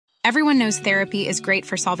Everyone knows therapy is great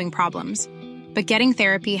for solving problems, but getting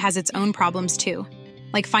therapy has its own problems too,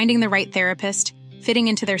 like finding the right therapist, fitting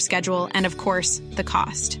into their schedule, and of course, the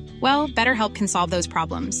cost. Well, BetterHelp can solve those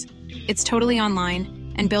problems. It's totally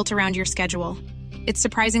online and built around your schedule. It's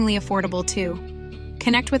surprisingly affordable too.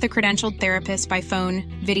 Connect with a credentialed therapist by phone,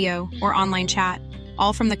 video, or online chat,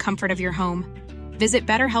 all from the comfort of your home. Visit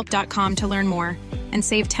BetterHelp.com to learn more and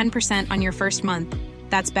save 10% on your first month.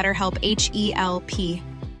 That's BetterHelp, H-E-L-P.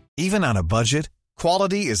 Even on a budget,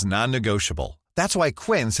 quality is non-negotiable. That's why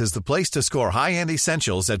Quince is the place to score high-end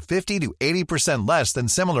essentials at 50 to 80% less than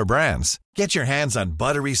similar brands. Get your hands on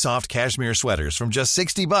buttery soft cashmere sweaters from just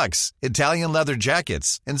 $60, Italian leather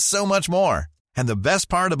jackets, and so much more. And the best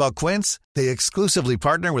part about Quince, they exclusively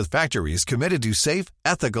partner with factories committed to safe,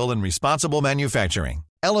 ethical, and responsible manufacturing.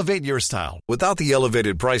 Elevate your style without the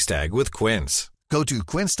elevated price tag with Quince. Go to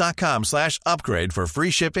quince.com/upgrade for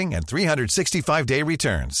free shipping and 365-day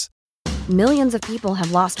returns. Millions of people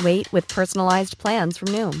have lost weight with personalized plans from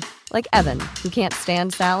Noom. Like Evan, who can't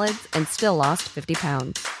stand salads and still lost 50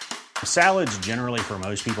 pounds. Salads generally for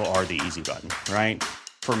most people are the easy button, right?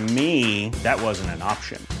 For me, that wasn't an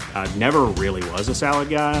option. I never really was a salad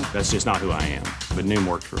guy. That's just not who I am. But Noom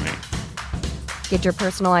worked for me. Get your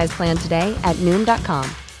personalized plan today at Noom.com.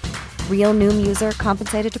 Real Noom user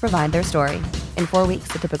compensated to provide their story. In 4 weeks,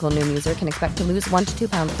 the typical Noom user can expect to lose 1 to 2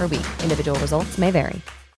 pounds per week. Individual results may vary.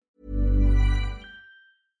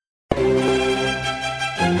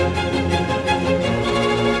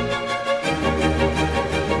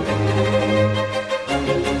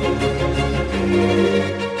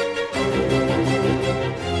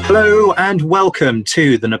 Hello and welcome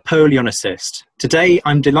to the Napoleon Assist. Today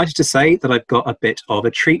I'm delighted to say that I've got a bit of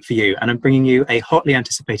a treat for you, and I'm bringing you a hotly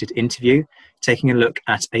anticipated interview taking a look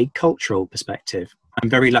at a cultural perspective. I'm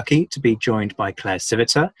very lucky to be joined by Claire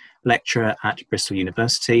Civita, lecturer at Bristol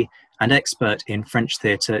University and expert in French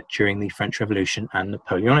theatre during the French Revolution and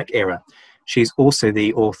Napoleonic era. She's also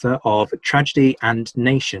the author of Tragedy and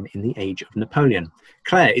Nation in the Age of Napoleon.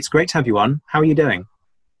 Claire, it's great to have you on. How are you doing?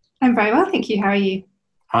 I'm very well, thank you. How are you?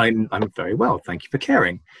 I'm very well, thank you for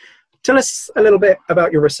caring. Tell us a little bit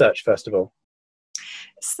about your research, first of all.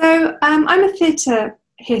 So I'm a theatre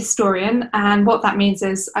historian, and what that means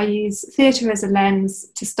is I use theatre as a lens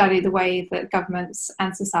to study the way that governments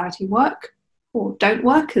and society work, or don't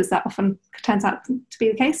work, as that often turns out to be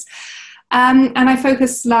the case. And I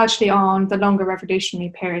focus largely on the longer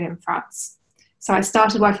revolutionary period in France. So I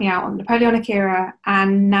started working out on the Napoleonic era,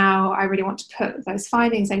 and now I really want to put those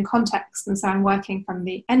findings in context. And so I'm working from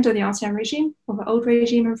the end of the Ancien regime, or the old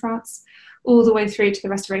regime in France, all the way through to the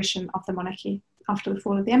restoration of the monarchy after the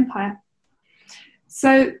fall of the empire.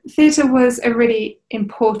 So theatre was a really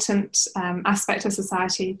important aspect of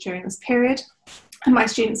society during this period. And my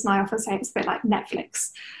students and I often say it's a bit like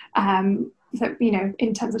Netflix. So, you know,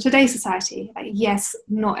 in terms of today's society, like, yes,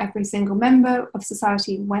 not every single member of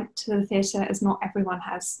society went to the theatre, as not everyone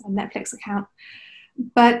has a Netflix account,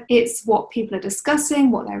 but it's what people are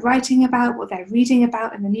discussing, what they're writing about, what they're reading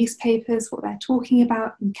about in the newspapers, what they're talking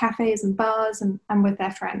about in cafes and bars and with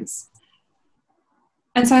their friends.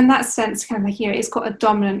 And so in that sense, kind of like, you know, it's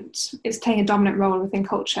playing a dominant role within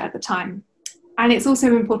culture at the time. And it's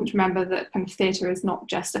also important to remember that kind of theatre is not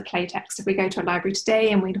just a play text. If we go to a library today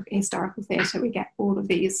and we look at historical theatre, we get all of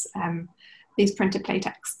these printed play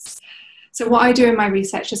texts. So what I do in my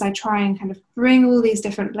research is I try and kind of bring all these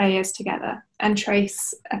different layers together and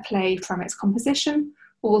trace a play from its composition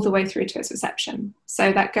all the way through to its reception.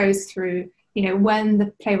 So that goes through, you know, when the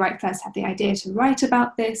playwright first had the idea to write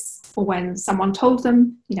about this, or when someone told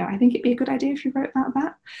them, you know, I think it'd be a good idea if you wrote about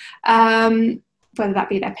that. Whether that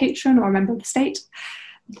be their patron or a member of the state,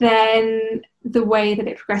 then the way that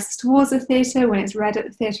it progresses towards the theatre, when it's read at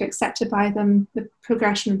the theatre, accepted by them, the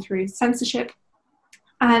progression through censorship,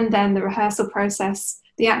 and then the rehearsal process,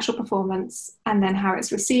 the actual performance, and then how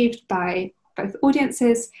it's received by both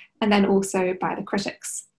audiences and then also by the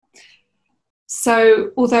critics.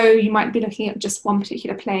 So although you might be looking at just one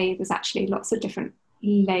particular play, there's actually lots of different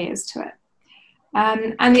layers to it.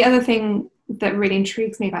 And the other thing that really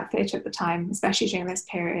intrigues me about theatre at the time, especially during this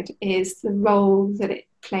period, is the role that it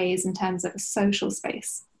plays in terms of a social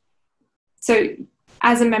space. So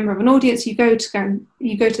as a member of an audience, you go to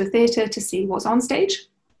the theatre to see what's on stage,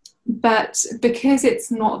 but because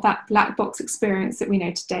it's not that black box experience that we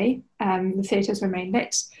know today, the theatres remain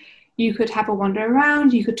lit. You could have a wander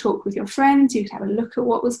around, you could talk with your friends, you could have a look at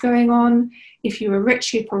what was going on. If you were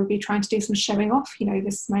rich, you'd probably be trying to do some showing off, you know,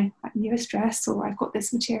 this is my newest dress, or I've got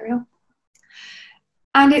this material.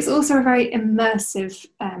 And it's also a very immersive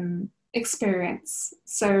experience.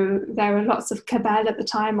 So there were lots of cabal at the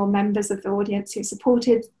time, or members of the audience who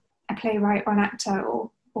supported a playwright or an actor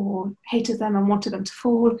or hated them and wanted them to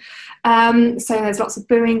fall. So there's lots of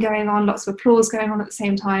booing going on, lots of applause going on at the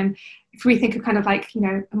same time. If we think of kind of like,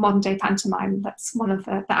 a modern day pantomime, that's one of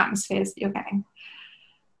the atmospheres that you're getting.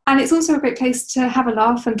 And it's also a great place to have a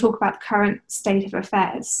laugh and talk about the current state of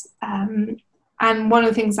affairs. And one of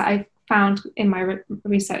the things that I've found in my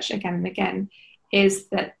research again and again is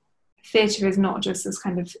that theatre is not just this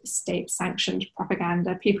kind of state-sanctioned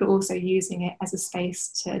propaganda. People are also using it as a space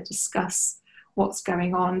to discuss what's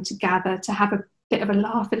going on, to gather, to have a bit of a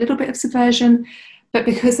laugh, a little bit of subversion. But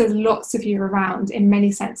because there's lots of you around, in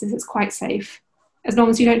many senses, it's quite safe. As long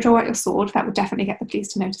as you don't draw out your sword, that would definitely get the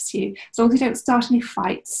police to notice you. As long as you don't start any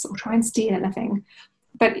fights or try and steal anything.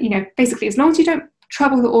 But, basically, as long as you don't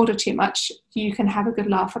trouble the order too much, you can have a good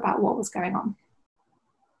laugh about what was going on.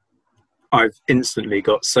 I've instantly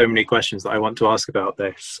got so many questions that I want to ask about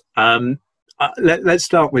this. Let's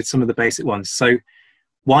start with some of the basic ones. So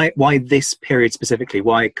why this period specifically?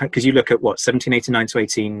 Why? Because you look at 1789 to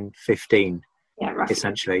 1815, yeah, roughly.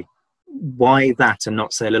 Essentially. Why that and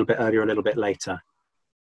not, say, a little bit earlier, a little bit later?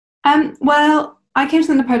 Well, I came to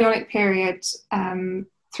the Napoleonic period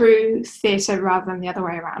through theatre rather than the other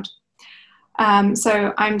way around.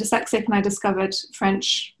 So I'm dyslexic and I discovered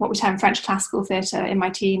French, what we term French classical theatre in my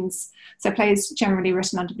teens. So plays generally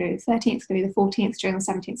written under Louis XIII, Louis XIV during the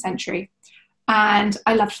 17th century. And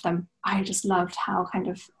I loved them. I just loved how kind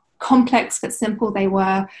of complex but simple they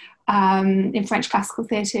were. In French classical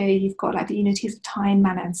theatre, you've got like the unities of time,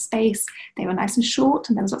 manner and space. They were nice and short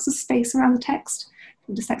and there was lots of space around the text.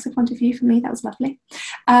 From a dyslexic point of view, for me, that was lovely.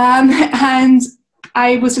 And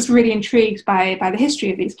I was just really intrigued by the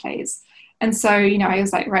history of these plays. And so, I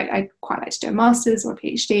was like, right, I'd quite like to do a master's or a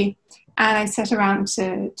PhD. And I set around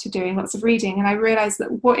to doing lots of reading. And I realised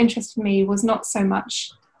that what interested me was not so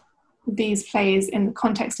much these plays in the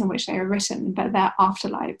context in which they were written, but their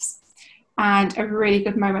afterlives. And a really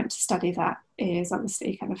good moment to study that is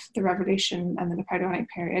obviously kind of the Revolution and the Napoleonic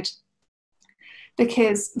period.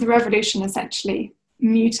 Because the Revolution essentially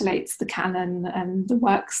mutilates the canon and the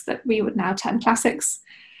works that we would now term classics.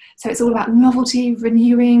 So it's all about novelty,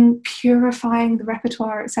 renewing, purifying the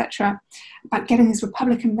repertoire, etc., about getting these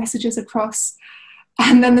Republican messages across.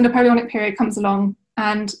 And then the Napoleonic period comes along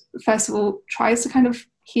and, first of all, tries to kind of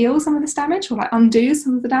heal some of this damage or like undo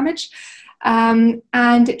some of the damage. And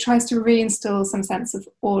it tries to reinstill some sense of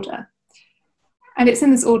order. And it's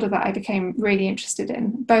in this order that I became really interested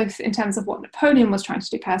in, both in terms of what Napoleon was trying to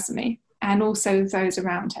do personally and also those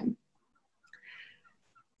around him.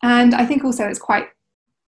 And I think also it's quite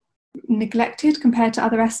neglected compared to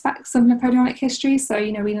other aspects of Napoleonic history. So,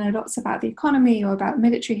 we know lots about the economy or about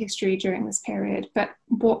military history during this period, but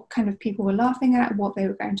what kind of people were laughing at, what they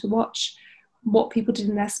were going to watch, what people did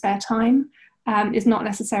in their spare time is not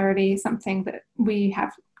necessarily something that we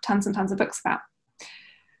have tons and tons of books about.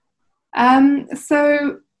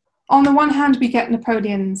 So on the one hand, we get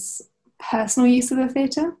Napoleon's personal use of the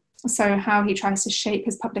theatre, so how he tries to shape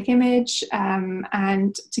his public image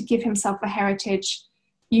and to give himself a heritage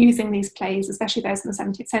using these plays, especially those in the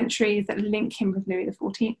 17th century, that link him with Louis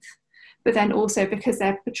XIV. But then also because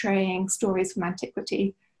they're portraying stories from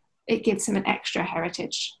antiquity, it gives him an extra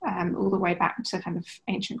heritage all the way back to kind of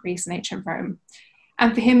ancient Greece and ancient Rome.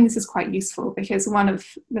 And for him, this is quite useful because one of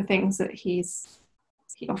the things that he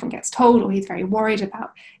often gets told or he's very worried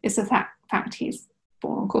about is the fact he's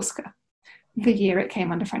born on Corsica, the year it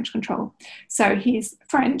came under French control. So he's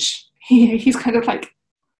French, he's kind of like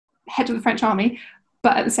head of the French army,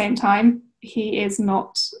 but at the same time, he's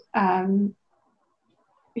not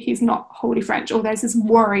wholly French, or there's this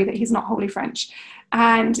worry that he's not wholly French.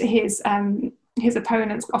 And his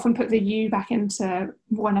opponents often put the U back into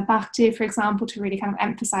Buonaparte, for example, to really kind of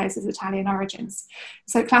emphasize his Italian origins.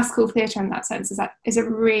 So classical theatre in that sense is a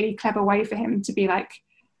really clever way for him to be like,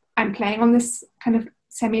 I'm playing on this kind of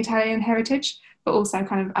semi-Italian heritage, but also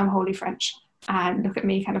kind of I'm wholly French. And look at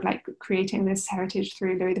me kind of like creating this heritage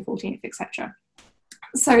through Louis XIV, etc.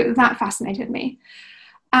 So that fascinated me.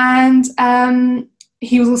 And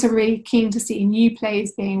he was also really keen to see new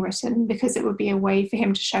plays being written because it would be a way for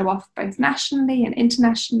him to show off both nationally and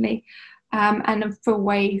internationally, and for a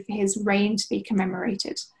way for his reign to be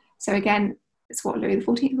commemorated. So again, it's what Louis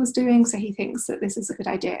XIV was doing, so he thinks that this is a good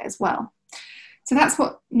idea as well. So that's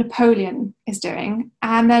what Napoleon is doing.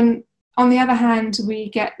 And then on the other hand, we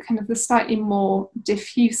get kind of the slightly more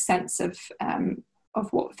diffuse sense of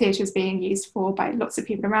what theatre is being used for by lots of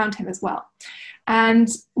people around him as well. And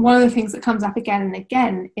one of the things that comes up again and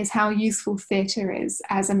again is how useful theatre is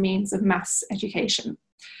as a means of mass education.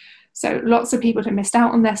 So lots of people have missed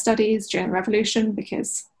out on their studies during the Revolution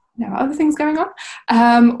because other things going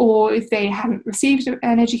on, or if they hadn't received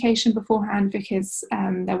an education beforehand because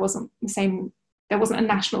there wasn't a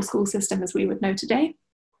national school system as we would know today.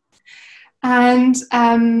 And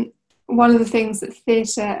one of the things that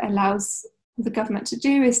theatre allows the government to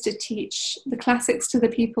do is to teach the classics to the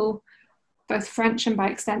people, both French and by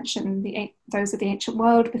extension those of the ancient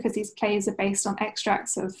world, because these plays are based on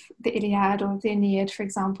extracts of the Iliad or the Aeneid, for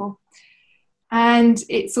example. And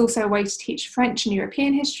it's also a way to teach French and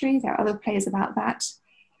European history. There are other plays about that.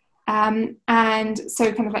 And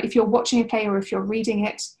so kind of like if you're watching a play or if you're reading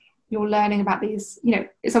it, you're learning about these,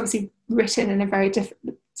 it's obviously written in a very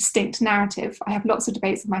distinct narrative. I have lots of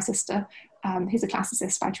debates with my sister, who's a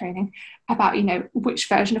classicist by training, about, which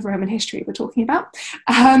version of Roman history we're talking about.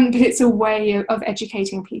 But it's a way of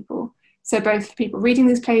educating people. So both for people reading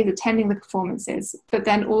these plays, attending the performances, but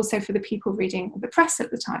then also for the people reading the press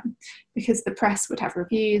at the time, because the press would have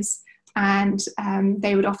reviews and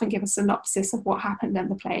they would often give a synopsis of what happened in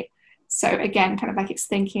the play. So again, kind of like it's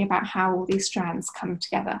thinking about how all these strands come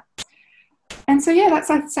together. And so, that's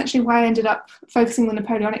essentially why I ended up focusing on the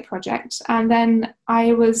Napoleonic project. And then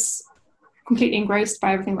I was completely engrossed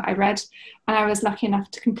by everything that I read. And I was lucky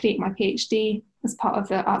enough to complete my PhD as part of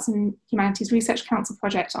the Arts and Humanities Research Council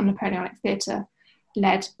project on Napoleonic theatre,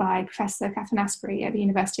 led by Professor Catherine Asprey at the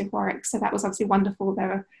University of Warwick. So that was obviously wonderful. There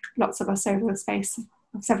were lots of us over the space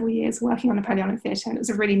of several years working on Napoleonic theatre, and it was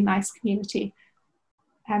a really nice community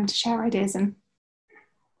to share ideas in.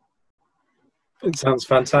 It sounds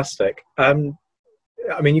fantastic.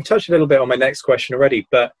 You've touched a little bit on my next question already,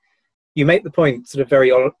 but you make the point sort of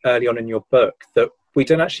very early on in your book that we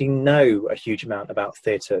don't actually know a huge amount about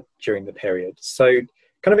theatre during the period. So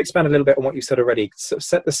kind of expand a little bit on what you said already, sort of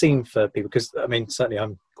set the scene for people, because certainly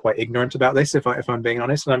I'm quite ignorant about this, if I'm being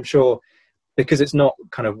honest, and I'm sure because it's not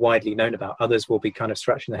kind of widely known about, others will be kind of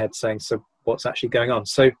scratching their head saying, so what's actually going on?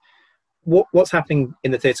 So what's happening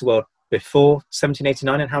in the theatre world before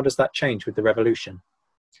 1789, and how does that change with the revolution?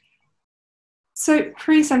 So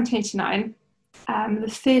pre-1789, the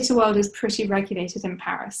theatre world is pretty regulated in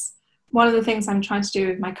Paris. One of the things I'm trying to do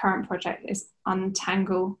with my current project is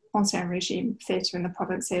untangle Ancien Regime theatre in the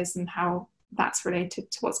provinces and how that's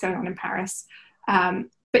related to what's going on in Paris.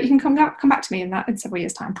 But you can come back to me in several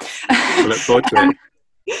years' time. I look forward to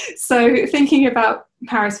it. So thinking about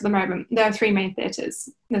Paris for the moment, there are three main theatres.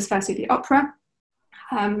 There's firstly the opera,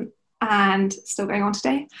 and still going on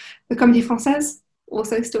today. The Comédie Française,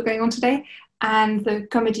 also still going on today. And the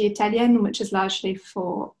Comédie Italienne, which is largely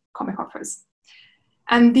for comic operas.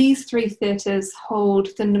 And these three theatres hold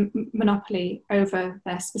the monopoly over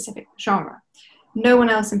their specific genre. No one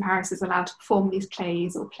else in Paris is allowed to perform these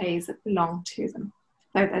plays or plays that belong to them.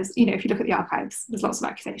 Though there's, if you look at the archives, there's lots of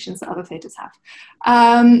accusations that other theatres have.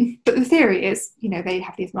 But the theory is, they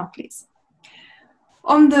have these monopolies.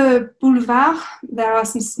 On the boulevard, there are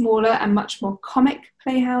some smaller and much more comic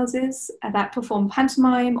playhouses that perform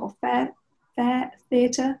pantomime or fair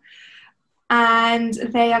theatre, and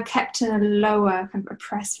they are kept in a lower kind of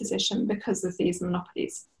oppressed position because of these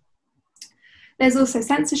monopolies. There's also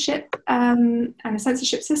censorship and a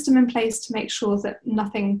censorship system in place to make sure that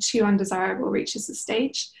nothing too undesirable reaches the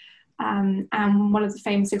stage. And one of the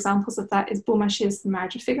famous examples of that is Beaumarchais' The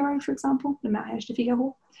Marriage of Figaro, for example, Le Mariage de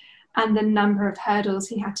Figaro, and the number of hurdles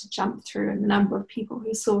he had to jump through and the number of people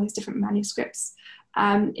who saw his different manuscripts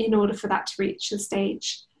in order for that to reach the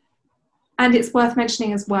stage. And it's worth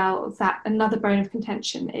mentioning as well that another bone of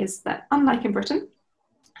contention is that, unlike in Britain,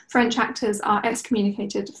 French actors are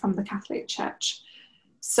excommunicated from the Catholic Church.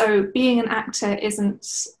 So being an actor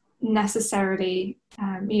isn't necessarily,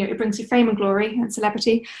 it brings you fame and glory and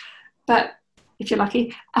celebrity, but if you're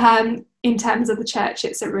lucky, in terms of the church,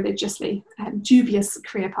 it's a religiously dubious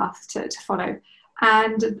career path to follow.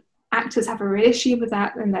 And actors have a real issue with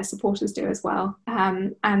that, and their supporters do as well.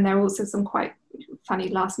 And there are also some quite funny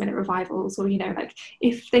last-minute revivals, or, like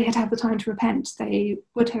if they had the time to repent, they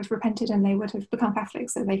would have repented and they would have become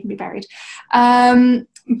Catholics so they can be buried.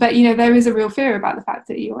 But, there is a real fear about the fact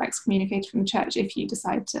that you're excommunicated from the church if you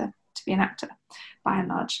decide to be an actor, by and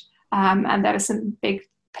large. And there are some big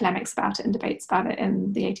polemics about it and debates about it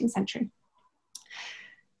in the 18th century.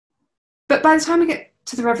 But by the time we get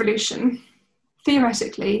to the Revolution,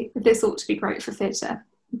 theoretically, this ought to be great for theatre,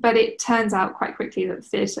 but it turns out quite quickly that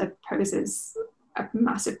theatre poses a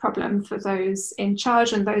massive problem for those in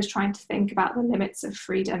charge and those trying to think about the limits of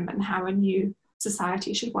freedom and how a new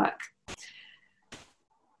society should work.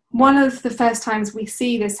 One of the first times we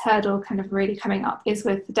see this hurdle kind of really coming up is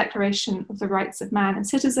with the Declaration of the Rights of Man and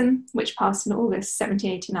Citizen, which passed in August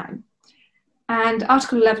 1789. And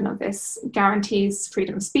Article 11 of this guarantees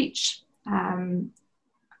freedom of speech,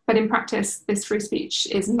 But in practice, this free speech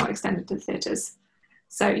is not extended to theatres.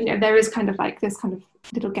 So, you know, there is kind of like this kind of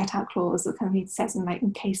little get out clause that kind of says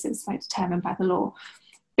in cases like determined by the law.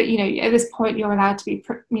 But, you know, at this point, you're allowed to be,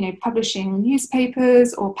 you know, publishing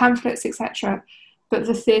newspapers or pamphlets, etc. But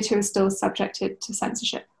the theatre is still subjected to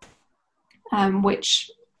censorship,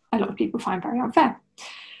 which a lot of people find very unfair.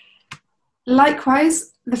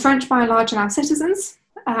 Likewise, the French by and large are now citizens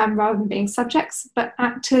rather than being subjects, but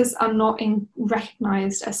actors are not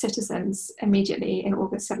recognised as citizens immediately in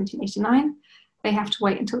August 1789. They have to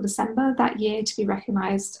wait until December that year to be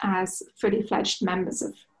recognised as fully fledged members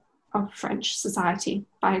of French society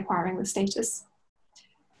by acquiring the status.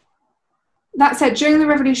 That said, during the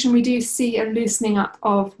Revolution, we do see a loosening up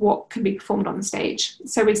of what can be performed on the stage.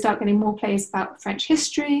 So we start getting more plays about French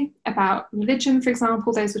history, about religion, for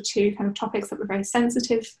example. Those were two kind of topics that were very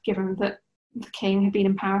sensitive, given that the king had been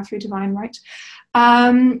in power through divine right.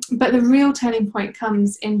 But the real turning point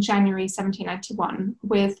comes in January 1791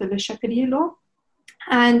 with the Le Chapelier law.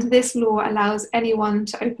 And this law allows anyone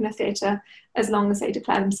to open a theatre as long as they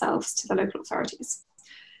declare themselves to the local authorities.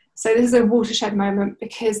 So this is a watershed moment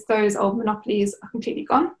because those old monopolies are completely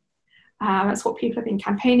gone. That's what people have been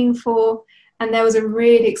campaigning for. And there was a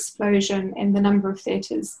real explosion in the number of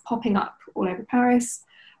theatres popping up all over Paris,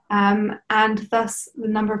 and thus the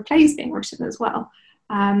number of plays being written as well.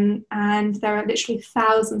 And there are literally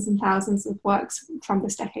thousands and thousands of works from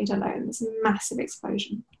this decade alone. It's a massive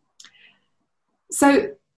explosion.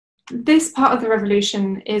 So this part of the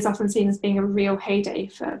revolution is often seen as being a real heyday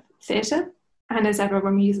for theatre. And as ever,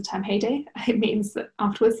 when we use the term heyday, it means that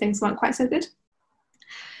afterwards things weren't quite so good.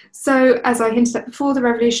 So as I hinted at before, the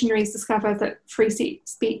revolutionaries discover that free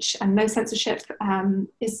speech and no censorship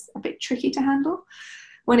is a bit tricky to handle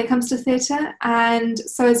when it comes to theatre. And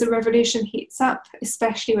so as the revolution heats up,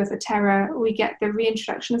 especially with the terror, we get the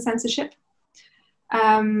reintroduction of censorship.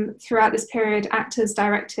 Throughout this period, actors,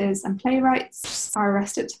 directors, and playwrights are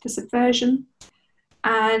arrested for subversion.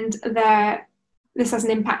 And this has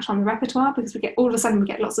an impact on the repertoire because all of a sudden we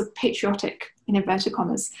get lots of patriotic, in inverted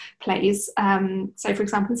commas, plays. So for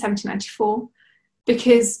example, in 1794,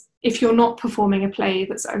 because if you're not performing a play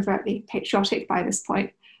that's overtly patriotic by this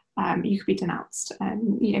point, you could be denounced,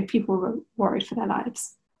 and you know, people were worried for their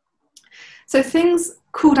lives. So things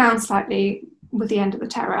cool down slightly with the end of the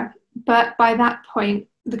terror, but by that point,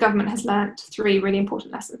 the government has learnt three really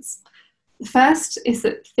important lessons. The first is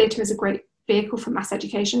that theatre is a great vehicle for mass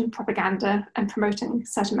education, propaganda, and promoting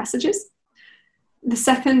certain messages. The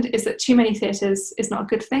second is that too many theatres is not a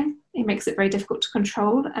good thing. It makes it very difficult to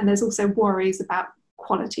control, and there's also worries about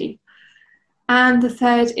quality. And the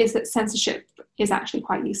third is that censorship is actually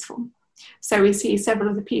quite useful. So we see several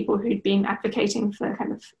of the people who'd been advocating for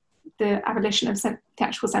kind of the abolition of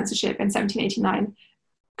theatrical censorship in 1789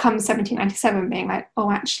 come 1797 being like, oh,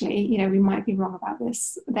 actually, you know, we might be wrong about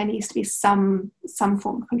this. There needs to be some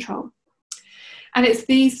form of control. And it's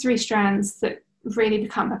these three strands that really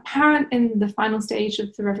become apparent in the final stage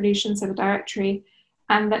of the revolution, so the Directory,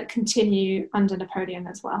 and that continue under Napoleon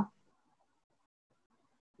as well.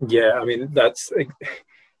 Yeah, I mean,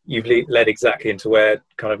 you've led exactly into where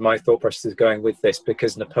kind of my thought process is going with this,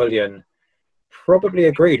 because Napoleon probably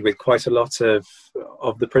agreed with quite a lot of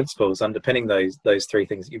the principles underpinning those three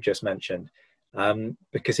things that you've just mentioned,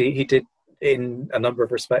 because he did, in a number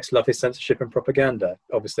of respects, love his censorship and propaganda.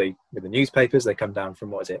 Obviously, with the newspapers, they come down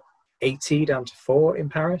from, 80 down to 4 in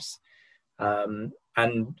Paris. And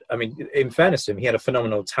I mean, in fairness to him, he had a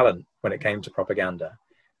phenomenal talent when it came to propaganda,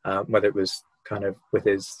 whether it was kind of with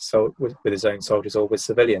his own soldiers or with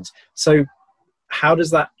civilians. So how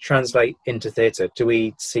does that translate into theatre? Do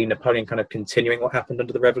we see Napoleon kind of continuing what happened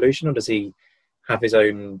under the revolution, or does he have his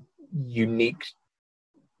own unique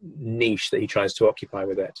niche that he tries to occupy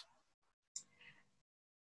with it?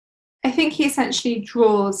 I think he essentially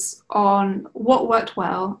draws on what worked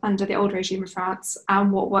well under the old regime of France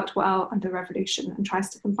and what worked well under the revolution, and tries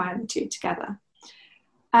to combine the two together.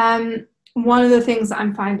 One of the things that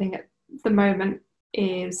I'm finding at the moment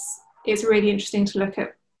is it's really interesting to look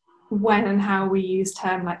at when and how we use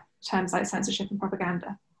terms like censorship and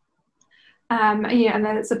propaganda. And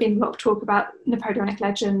there's been a lot of talk about Napoleonic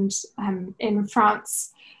legend in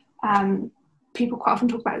France. People quite often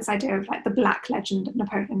talk about this idea of like the black legend of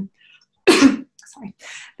Napoleon. Sorry,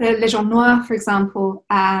 the Légion Noire, for example,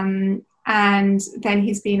 and then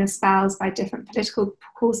he's been espoused by different political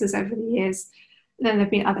causes over the years. Then there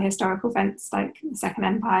have been other historical events like the Second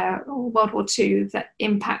Empire or World War II that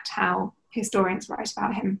impact how historians write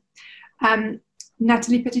about him.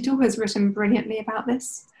 Nathalie Petitot has written brilliantly about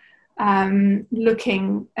this,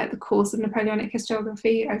 looking at the course of Napoleonic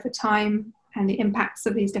historiography over time and the impacts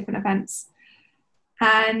of these different events.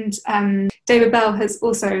 And David Bell has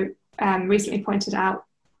also recently pointed out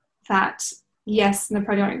that, yes, the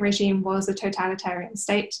Napoleonic regime was a totalitarian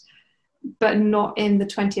state, but not in the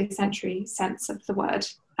 20th century sense of the word.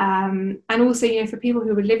 And also, for people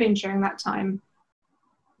who were living during that time,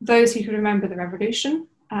 those who could remember the revolution,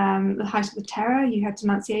 the height of the terror, you had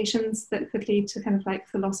denunciations that could lead to kind of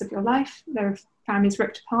like the loss of your life. There were families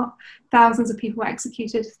ripped apart. Thousands of people were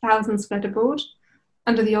executed. Thousands fled abroad.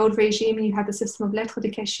 Under the old regime, you had the system of lettres de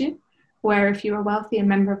cachet, where if you were wealthy, a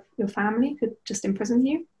member of your family could just imprison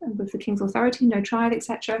you with the king's authority, no trial,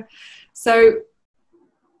 etc. So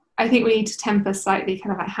I think we need to temper slightly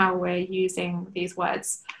kind of like how we're using these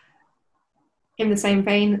words. In the same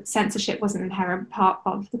vein, censorship was an inherent part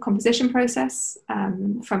of the composition process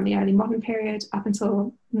from the early modern period up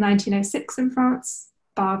until 1906 in France,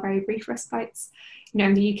 bar very brief respites.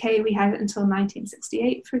 In the UK, we had it until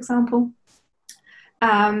 1968, for example.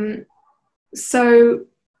 So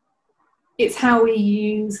it's how we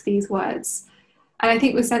use these words. And I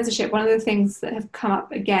think with censorship, one of the things that have come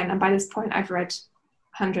up again, and by this point I've read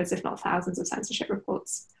hundreds, if not thousands, of censorship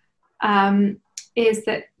reports, is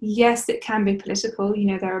that, yes, it can be political.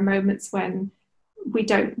 There are moments when we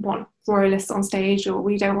don't want royalists on stage, or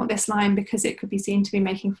we don't want this line because it could be seen to be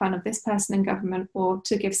making fun of this person in government, or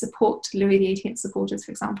to give support to Louis XVIII supporters,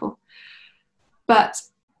 for example. But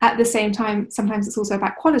at the same time, sometimes it's also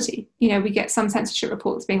about quality. We get some censorship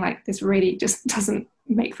reports being like, this really just doesn't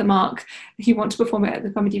make the mark. If you want to perform it at the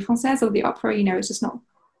Comédie Française or the opera, it's just not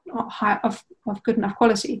high of good enough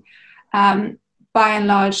quality. By and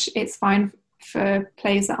large, it's fine for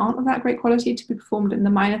plays that aren't of that great quality to be performed in the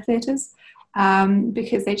minor theatres,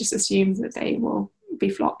 because they just assume that they will be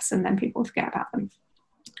flops and then people forget about them.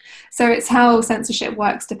 So it's how censorship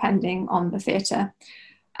works depending on the theatre.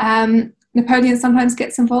 Napoleon sometimes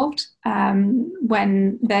gets involved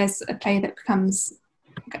when there's a play that comes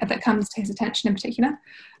to his attention in particular.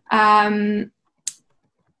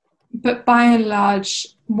 But by and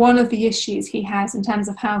large, one of the issues he has in terms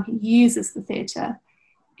of how he uses the theatre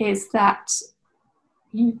is that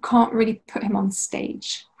you can't really put him on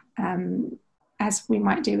stage, as we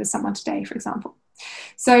might do with someone today, for example.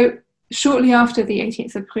 So shortly after the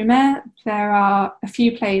 18th of Brumaire, there are a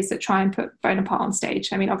few plays that try and put Bonaparte on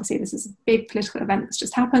stage. I mean, obviously, this is a big political event that's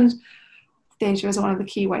just happened. Theatre is one of the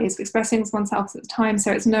key ways of expressing oneself at the time,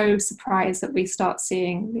 so it's no surprise that we start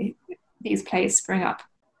seeing these plays spring up.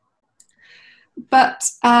 But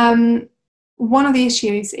one of the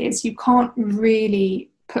issues is you can't really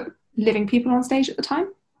put living people on stage at the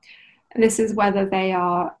time. And this is whether they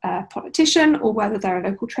are a politician or whether they're a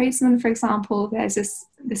local tradesman, for example. There's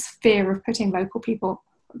this fear of putting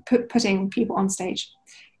people on stage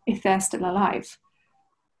if they're still alive.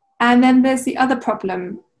 And then there's the other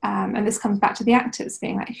problem, and this comes back to the actors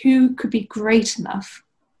being like, who could be great enough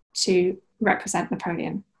to represent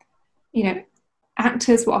Napoleon?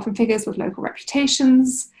 Actors were often figures with local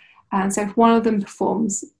reputations. And so if one of them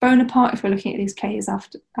performs Bonaparte, if we're looking at these plays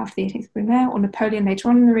after the 18th of Brumaire, or Napoleon later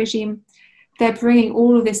on in the regime, they're bringing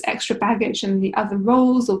all of this extra baggage and the other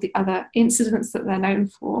roles or the other incidents that they're known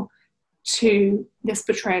for to this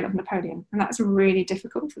portrayal of Napoleon. And that's really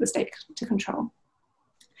difficult for the state to control.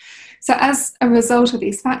 So as a result of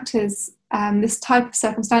these factors, this type of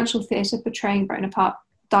circumstantial theatre portraying Bonaparte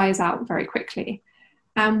dies out very quickly.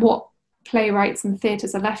 And what playwrights and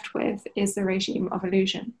theatres are left with is the regime of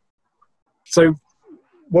illusion. So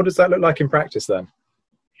what does that look like in practice then?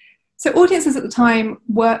 So audiences at the time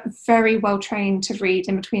were very well trained to read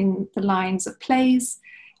in between the lines of plays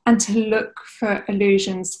and to look for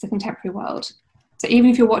allusions to the contemporary world. So even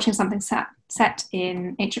if you're watching something set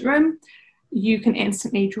in ancient Rome, you can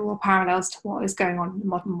instantly draw parallels to what is going on in the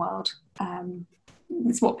modern world.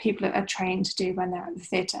 It's what people are trained to do when they're at the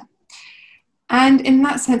theatre. And in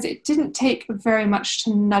that sense, it didn't take very much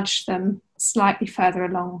to nudge them slightly further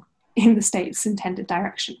along in the state's intended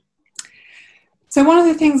direction. So one of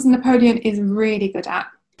the things Napoleon is really good at,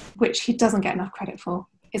 which he doesn't get enough credit for,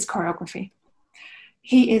 is choreography.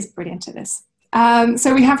 He is brilliant at this.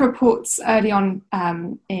 So we have reports early on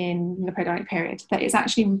in the Napoleonic period that it's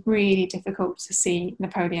actually really difficult to see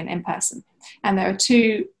Napoleon in person. And there are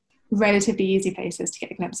two relatively easy places to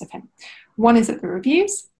get a glimpse of him. One is at the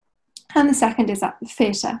reviews, and the second is at the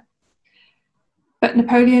theatre. But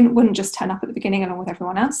Napoleon wouldn't just turn up at the beginning along with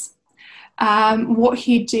everyone else. What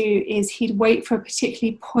he'd do is he'd wait for a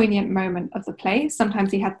particularly poignant moment of the play.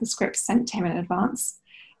 Sometimes he had the script sent to him in advance,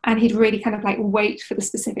 and he'd really kind of like wait for the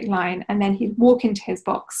specific line, and then he'd walk into his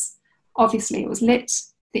box. Obviously it was lit,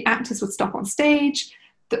 the actors would stop on stage,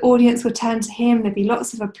 the audience would turn to him, there'd be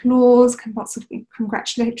lots of applause, lots of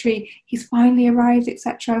congratulatory, he's finally arrived,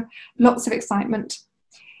 etc. Lots of excitement.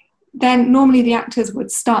 then normally the actors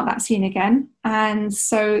would start that scene again, and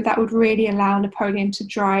so that would really allow Napoleon to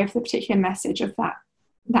drive the particular message of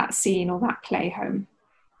that scene or that play home.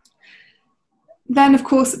 Then, of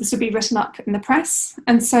course, this would be written up in the press,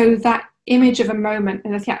 and so that image of a moment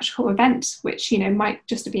in a theatrical event, which might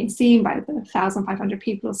just have been seen by the 1,500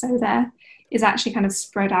 people or so there, is actually kind of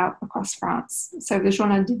spread out across France. So the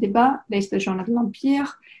Journal du Débat, later the Journal de l'Empire,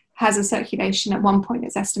 has a circulation at one point,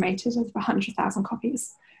 it's estimated, of 100,000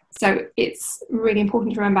 copies. So it's really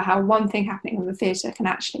important to remember how one thing happening in the theatre can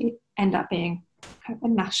actually end up being kind of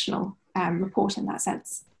a national report in that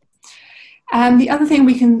sense. The other thing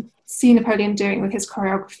we can see Napoleon doing with his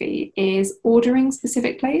choreography is ordering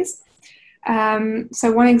specific plays.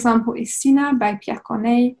 So one example is Cinna by Pierre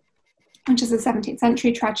Corneille, which is a 17th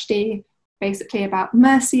century tragedy, basically about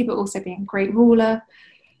mercy, but also being a great ruler.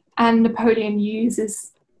 And Napoleon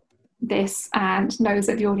uses this and knows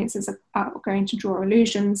that the audiences are going to draw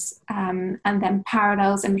allusions, and then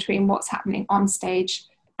parallels in between what's happening on stage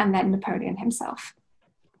and then Napoleon himself.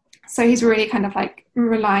 So he's really kind of like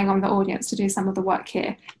relying on the audience to do some of the work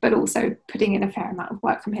here, but also putting in a fair amount of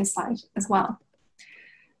work from his side as well.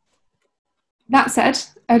 That said,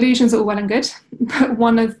 allusions are all well and good, but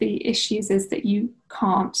one of the issues is that you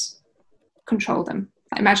can't control them.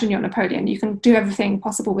 Imagine you're Napoleon, you can do everything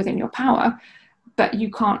possible within your power, but you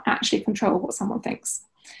can't actually control what someone thinks.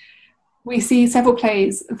 We see several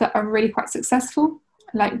plays that are really quite successful,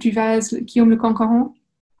 like Duval's Guillaume le Conquérant,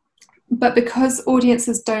 but because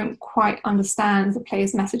audiences don't quite understand the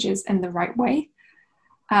play's messages in the right way,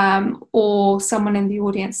 or someone in the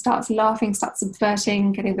audience starts laughing, starts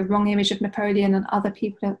subverting, getting the wrong image of Napoleon, and other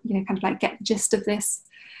people kind of like get the gist of this,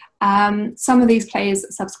 some of these plays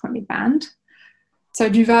are subsequently banned. So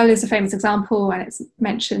Duval is a famous example, and it's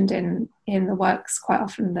mentioned in the works quite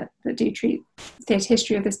often that do treat theatre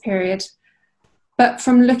history of this period. But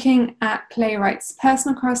from looking at playwrights'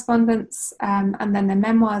 personal correspondence and then their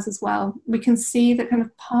memoirs as well, we can see that kind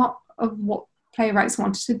of part of what playwrights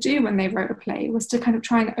wanted to do when they wrote a play was to kind of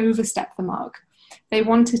try and overstep the mark. They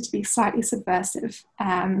wanted to be slightly subversive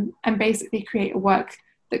and basically create a work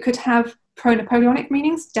that could have pro-Napoleonic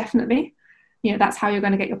meanings, definitely. That's how you're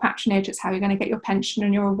going to get your patronage, it's how you're going to get your pension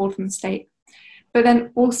and your reward from the state. But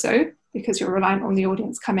then also, because you're reliant on the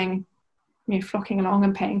audience coming, flocking along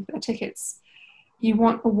and paying for their tickets, you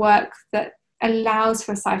want a work that allows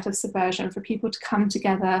for a site of subversion, for people to come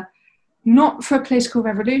together, not for a political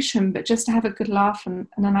revolution, but just to have a good laugh and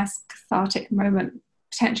a nice cathartic moment,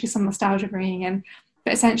 potentially some nostalgia bringing in,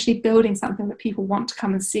 but essentially building something that people want to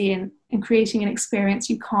come and see and creating an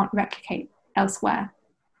experience you can't replicate elsewhere.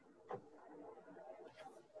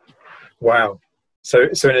 Wow. So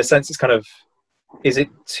in a sense, it's kind of, is it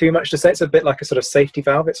too much to say? It's a bit like a sort of safety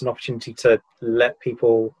valve. It's an opportunity to let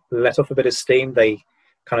people let off a bit of steam. They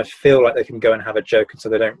kind of feel like they can go and have a joke, and so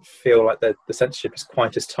they don't feel like the censorship is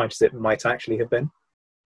quite as tight as it might actually have been.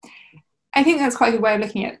 I think that's quite a good way of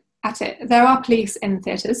looking at it. There are police in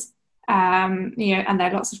theatres, and there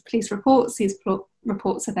are lots of police reports. These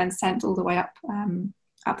reports are then sent all the way up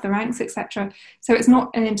the ranks, etc. So it's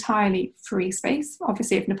not an entirely free space.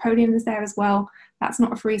 Obviously, if Napoleon is there as well, that's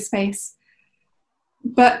not a free space.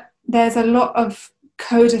 But there's a lot of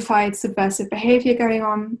codified subversive behaviour going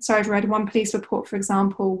on. So I've read one police report, for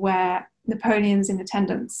example, where Napoleon's in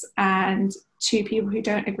attendance and two people who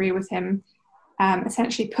don't agree with him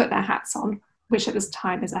essentially put their hats on, which at this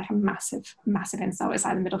time is like a massive, massive insult. It's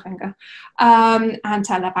like the middle finger, and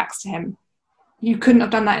turn their backs to him. You couldn't have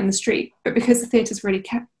done that in the street, but because the theatre's really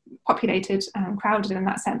populated and crowded in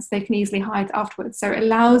that sense, they can easily hide afterwards. So it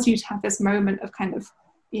allows you to have this moment of kind of,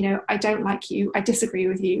 I don't like you, I disagree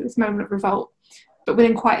with you, this moment of revolt, but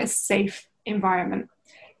within quite a safe environment.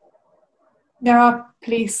 There are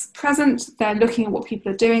police present, they're looking at what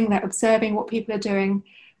people are doing, they're observing what people are doing,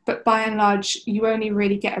 but by and large, you only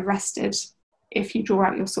really get arrested if you draw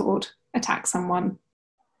out your sword, attack someone,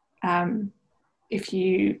 if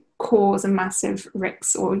you cause a massive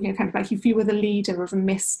rix, or kind of like if you were the leader of a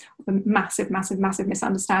massive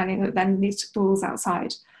misunderstanding that then leads to brawls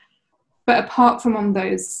outside. But apart from on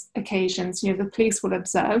those occasions, the police will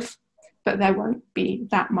observe, but there won't be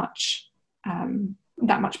that much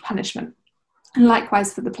punishment. And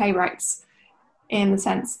likewise for the playwrights, in the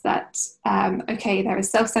sense that there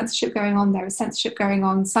is self-censorship going on, there is censorship going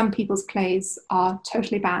on. Some people's plays are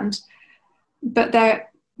totally banned, but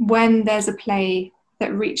when there's a play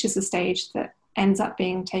that reaches a stage that ends up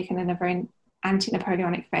being taken in a very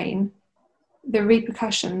anti-Napoleonic vein, the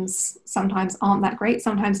repercussions sometimes aren't that great.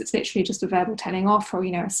 Sometimes it's literally just a verbal telling off, or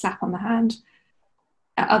a slap on the hand.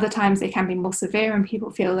 At other times they can be more severe and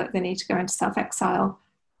people feel that they need to go into self-exile.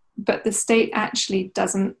 But the state actually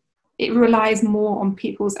doesn't it relies more on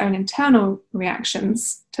people's own internal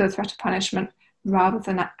reactions to the threat of punishment rather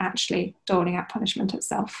than actually doling out punishment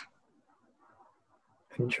itself.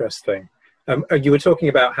 Interesting. You were talking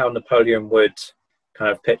about how Napoleon would kind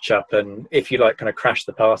of pitch up and, if you like, kind of crash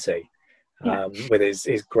the party with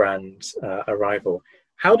his grand arrival.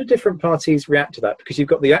 How do different parties react to that? Because you've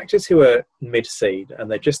got the actors who are mid-scene and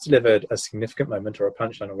they've just delivered a significant moment or a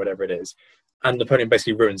punchline or whatever it is, and Napoleon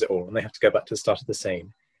basically ruins it all and they have to go back to the start of the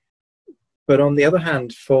scene. But on the other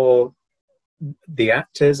hand, for the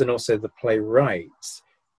actors and also the playwrights,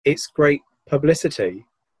 it's great publicity.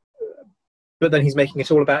 But then he's making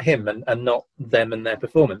it all about him and not them and their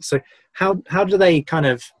performance. So how do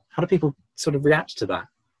people sort of react to that?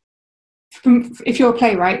 If you're a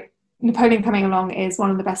playwright, Napoleon coming along is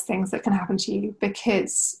one of the best things that can happen to you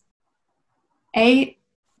because, by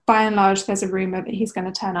and large, there's a rumour that he's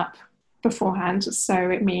going to turn up beforehand. So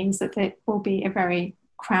it means that it will be a very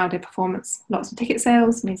crowded performance. Lots of ticket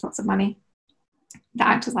sales means lots of money. The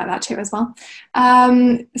actors like that too as well.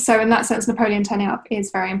 So in that sense, Napoleon turning up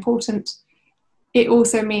is very important. It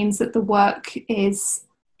also means that the work is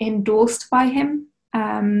endorsed by him,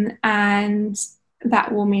 and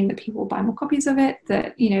that will mean that people will buy more copies of it,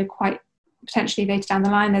 that, quite potentially later down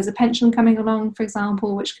the line, there's a pension coming along, for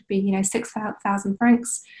example, which could be, 6,000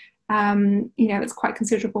 francs. It's quite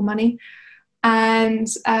considerable money. And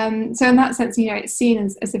so in that sense, it's seen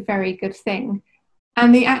as a very good thing.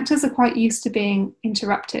 And the actors are quite used to being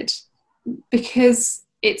interrupted because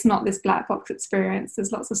it's not this black box experience.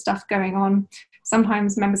 There's lots of stuff going on.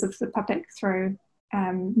 Sometimes members of the public throw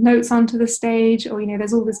notes onto the stage, or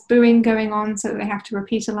there's all this booing going on so that they have to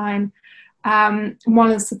repeat a line. One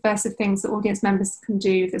of the subversive things that audience members can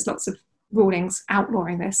do, there's lots of rulings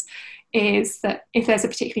outlawing this, is that if there's a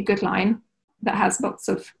particularly good line that has lots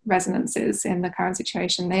of resonances in the current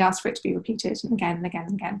situation, they ask for it to be repeated again and again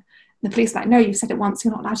and again. The police are like, no, you've said it once,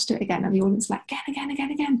 you're not allowed to do it again. And the audience is like,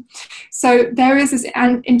 again. So there is this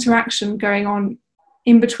interaction going on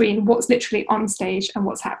in between what's literally on stage and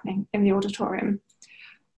what's happening in the auditorium.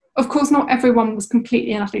 Of course, not everyone was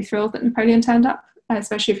completely and utterly thrilled that Napoleon turned up,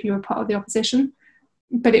 especially if you were part of the opposition.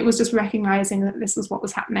 But it was just recognising that this was what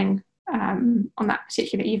was happening on that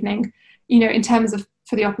particular evening. In terms of,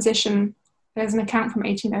 for the opposition, there's an account from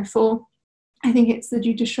 1804. I think it's the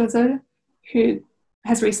Duc de Choiseul, who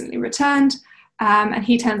has recently returned, and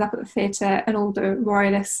he turns up at the theatre, and all the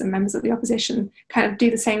royalists and members of the opposition kind of do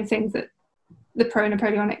the same thing that the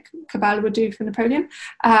pro-Napoleonic cabal would do for Napoleon,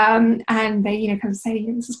 and they kind of say,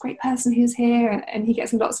 this is a great person who's here, and he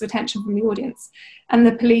gets lots of attention from the audience. And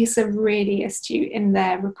the police are really astute in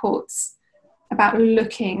their reports about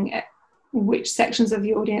looking at which sections of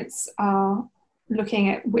the audience are looking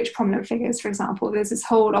at which prominent figures. For example, there's this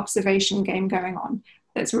whole observation game going on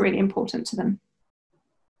that's really important to them.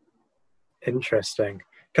 Interesting.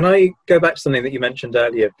 Can I go back to something that you mentioned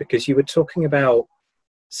earlier, because you were talking about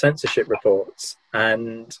censorship reports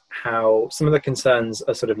and how some of the concerns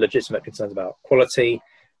are sort of legitimate concerns about quality,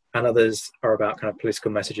 and others are about kind of political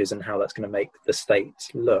messages and how that's going to make the state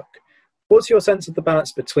look. What's your sense of the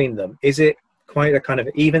balance between them? Is it quite a kind of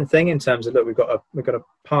even thing in terms of, look, we've got a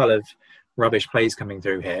pile of rubbish plays coming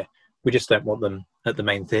through here, we just don't want them at the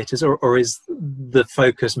main theatres, or is the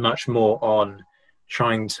focus much more on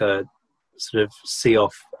trying to sort of see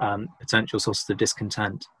off potential sources of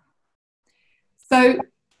discontent? So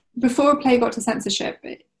before a play got to censorship,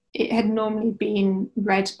 it had normally been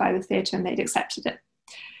read by the theatre and they'd accepted it.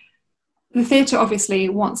 The theatre obviously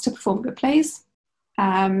wants to perform good plays.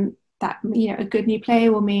 That, a good new play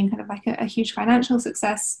will mean kind of like a huge financial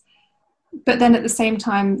success. But then at the same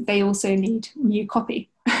time, they also need new copy.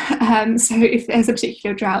 So if there's a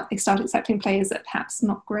particular drought, they start accepting plays that are perhaps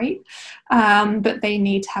not great, but they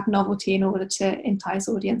need to have novelty in order to entice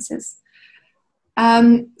audiences.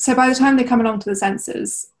 So by the time they come along to the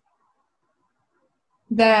censors,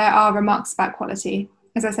 there are remarks about quality.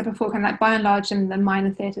 As I said before, kind of like by and large in the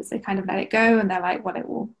minor theatres, they kind of let it go and they're like, well, it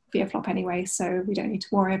will be a flop anyway, so we don't need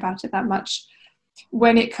to worry about it that much.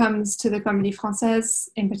 When it comes to the Comédie Française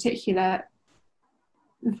in particular,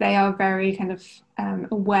 they are very kind of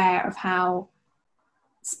aware of how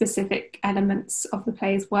specific elements of the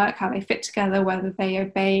plays work, how they fit together, whether they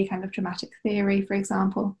obey kind of dramatic theory, for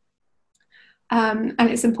example. And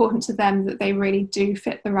it's important to them that they really do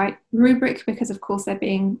fit the right rubric, because of course they're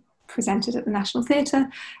being presented at the National Theatre.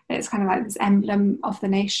 It's kind of like this emblem of the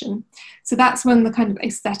nation. So that's when the kind of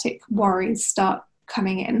aesthetic worries start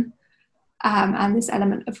coming in, and this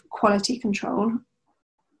element of quality control.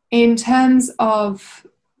 In terms of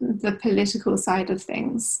the political side of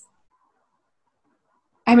things,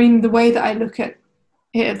 I mean, the way that I look at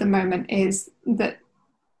it at the moment is that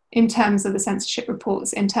in terms of the censorship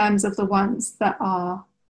reports, in terms of the ones that are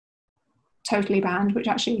totally banned, which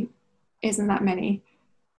actually isn't that many,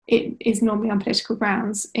 it is normally on political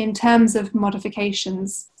grounds. In terms of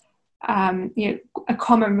modifications, a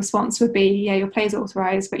common response would be, yeah, your play is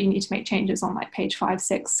authorised, but you need to make changes on like page 5,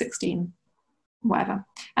 6, 16, whatever.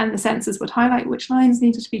 And the censors would highlight which lines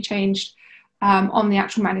needed to be changed on the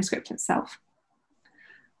actual manuscript itself.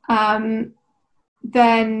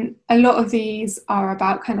 Then a lot of these are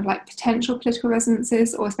about kind of like potential political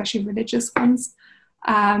resonances, or especially religious ones.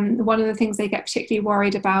 One of the things they get particularly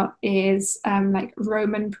worried about is like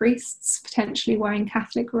Roman priests potentially wearing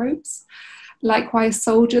Catholic robes. Likewise,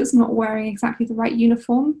 soldiers not wearing exactly the right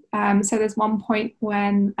uniform. So there's one point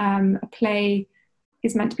when a play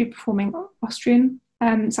is meant to be performing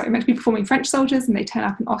meant to be performing French soldiers, and they turn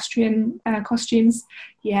up in Austrian costumes.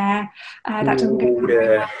 Yeah, that doesn't go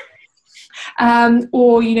very well.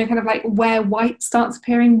 Or, kind of like where white starts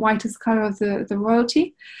appearing, white is the colour of the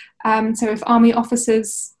royalty. So if army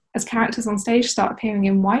officers as characters on stage start appearing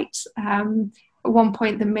in white, at one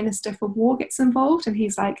point the Minister for War gets involved, and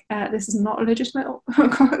he's like, this is not a legitimate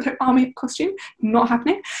army costume, not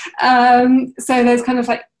happening. So there's kind of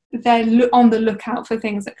like, they're on the lookout for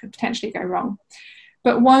things that could potentially go wrong.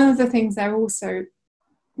 But one of the things they're also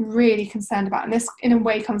really concerned about, and this in a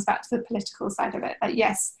way comes back to the political side of it, like,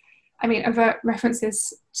 yes, I mean, overt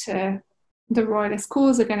references to the royalist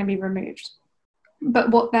cause are going to be removed. But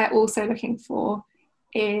what they're also looking for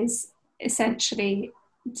is essentially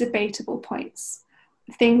debatable points,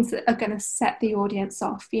 things that are going to set the audience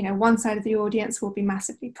off. One side of the audience will be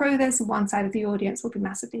massively pro this, and one side of the audience will be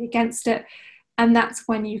massively against it. And that's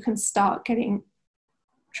when you can start getting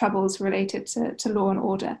troubles related to law and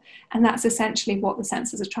order. And that's essentially what the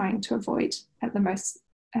censors are trying to avoid at the most.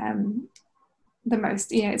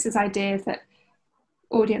 It's this idea that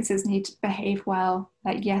audiences need to behave well.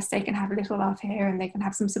 Like, yes, they can have a little laugh here and they can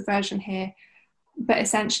have some subversion here, but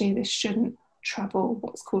essentially this shouldn't trouble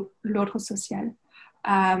what's called l'ordre social.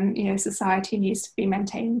 Society needs to be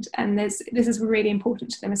maintained, and this is really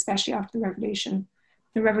important to them, especially after the revolution.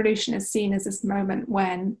 The revolution is seen as this moment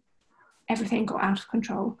when everything got out of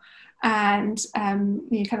control, and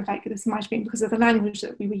kind of like, this might have been because of the language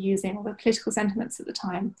that we were using or the political sentiments at the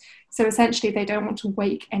time. So essentially they don't want to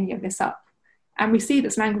wake any of this up, and we see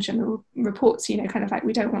this language in the reports, kind of like,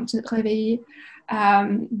 we don't want to réveiller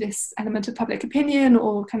this element of public opinion,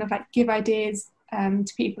 or kind of like give ideas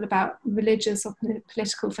to people about religious or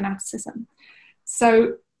political fanaticism.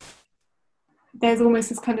 So there's almost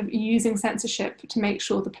this kind of using censorship to make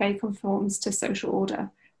sure the play conforms to social order,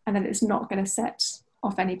 and that it's not going to set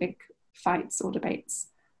off any big fights or debates.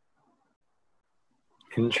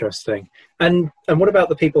 Interesting. And what about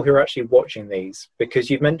the people who are actually watching these? Because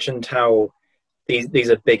you've mentioned how these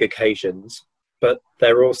are big occasions, but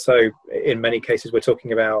they're also, in many cases, we're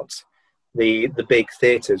talking about the big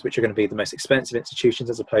theatres, which are going to be the most expensive institutions,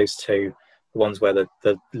 as opposed to the ones where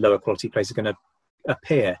the lower quality plays are going to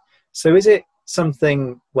appear. So is it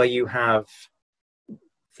something where you have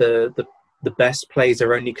the best plays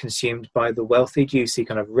are only consumed by the wealthy? Do you see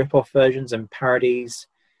kind of rip-off versions and parodies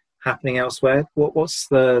happening elsewhere? What's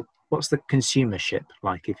the consumership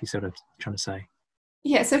like, if you're sort of trying to say?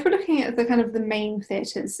 Yeah, so if we're looking at the kind of the main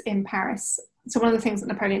theatres in Paris, so one of the things that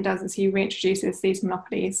Napoleon does is he reintroduces these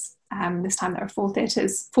monopolies. This time there are four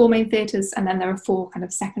main theatres, and then there are four kind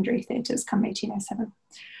of secondary theatres come 1807.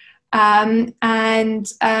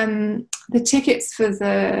 The tickets for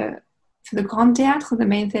the Grand Théâtre, the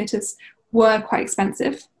main theatres, were quite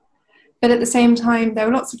expensive. But at the same time, there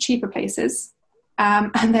were lots of cheaper places,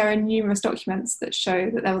 and there are numerous documents that show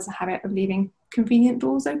that there was a habit of leaving convenient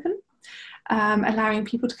doors open, allowing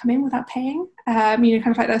people to come in without paying. Kind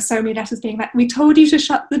of like, there's so many letters being like, we told you to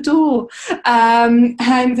shut the door.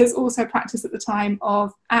 And there's also practice at the time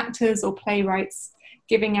of actors or playwrights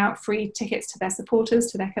giving out free tickets to their supporters,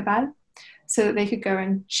 to their cabal, so that they could go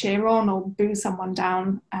and cheer on or boo someone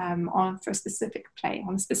down for a specific play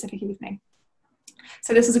on a specific evening.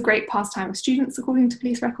 So this is a great pastime of students, according to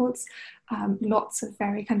police records. Lots of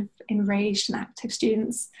very kind of enraged and active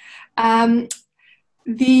students.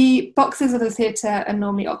 The boxes of the theatre are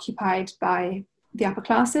normally occupied by the upper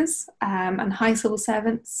classes and high civil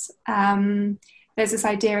servants. There's this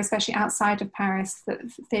idea, especially outside of Paris, that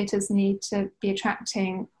theatres need to be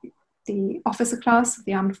attracting the officer class of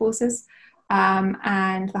the armed forces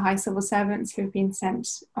and the high civil servants who have been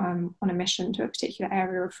sent on a mission to a particular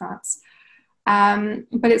area of France.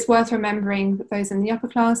 But it's worth remembering that those in the upper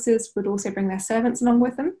classes would also bring their servants along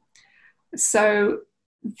with them. So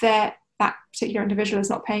that particular individual is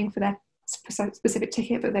not paying for their specific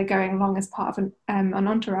ticket, but they're going along as part of an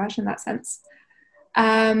entourage in that sense.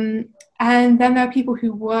 And then there are people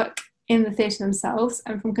who work in the theatre themselves,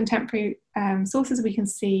 and from contemporary sources we can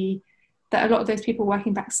see that a lot of those people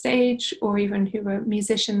working backstage, or even who were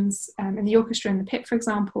musicians in the orchestra in the pit, for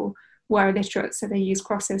example, were illiterate, so they used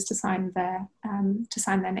crosses to sign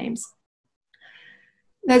their names.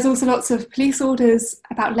 There's also lots of police orders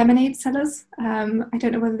about lemonade sellers. I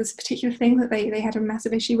don't know whether there's a particular thing that they had a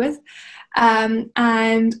massive issue with.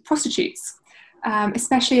 And prostitutes,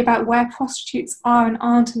 especially about where prostitutes are and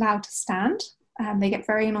aren't allowed to stand. They get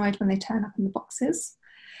very annoyed when they turn up in the boxes.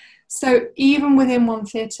 So even within one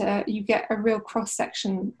theatre, you get a real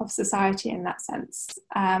cross-section of society in that sense.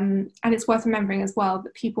 And it's worth remembering as well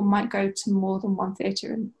that people might go to more than one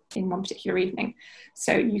theatre in one particular evening.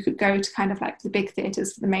 So you could go to kind of like the big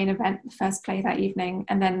theatres for the main event, the first play that evening,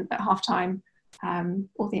 and then at halftime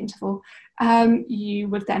or the interval, you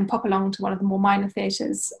would then pop along to one of the more minor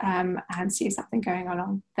theatres and see something going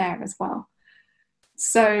on there as well.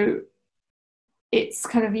 So it's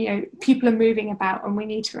kind of, people are moving about, and we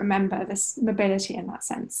need to remember this mobility in that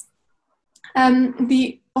sense.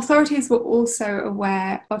 The authorities were also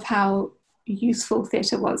aware of how useful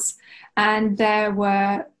theatre was, and there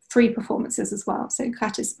were free performances as well, so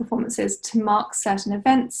gratis performances to mark certain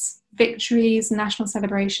events, victories, national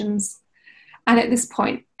celebrations, and at this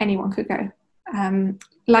point anyone could go.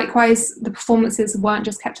 Likewise, the performances weren't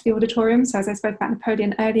just kept to the auditorium, so as I spoke about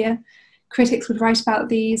Napoleon earlier, critics would write about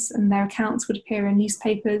these and their accounts would appear in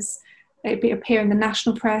newspapers, they'd appear in the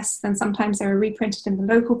national press, then sometimes they were reprinted in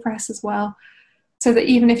the local press as well, so that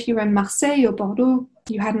even if you were in Marseille or Bordeaux,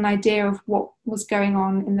 you had an idea of what was going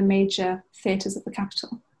on in the major theatres of the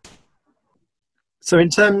capital. So in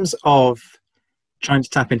terms of trying to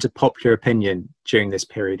tap into popular opinion during this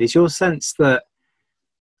period, is your sense that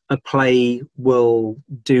a play will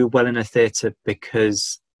do well in a theatre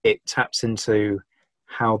because it taps into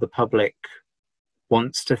how the public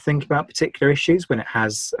wants to think about particular issues when it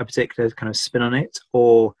has a particular kind of spin on it,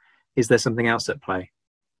 or is there something else at play?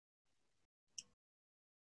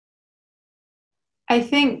 I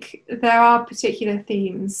think there are particular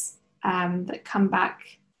themes that come back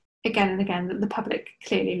again and again that the public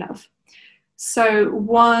clearly love. So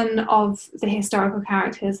one of the historical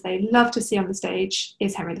characters they love to see on the stage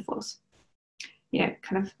is Henry IV.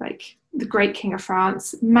 Kind of like the great King of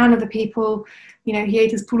France, man of the people, he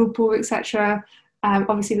ate his poule au pot, etc.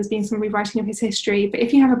 Obviously there's been some rewriting of his history, but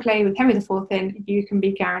if you have a play with Henry IV in, you can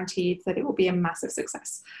be guaranteed that it will be a massive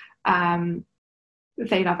success.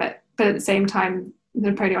 They love it, but at the same time,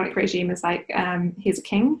 the Napoleonic regime is like, he's a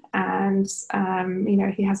king, and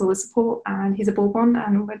he has all the support, and he's a Bourbon,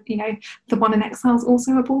 and the one in exile is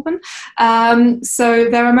also a Bourbon. So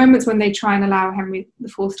there are moments when they try and allow Henry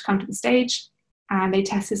IV to come to the stage, and they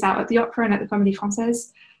test this out at the opera and at the Comédie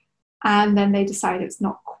Française, and then they decide it's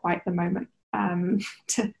not quite the moment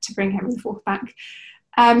to bring Henry IV back.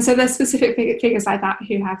 So there's specific figures like that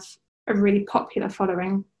who have a really popular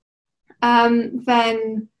following.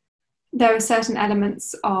 Then there are certain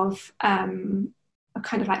elements of kind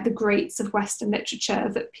of like the greats of Western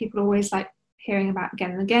literature that people always like hearing about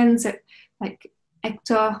again and again. So like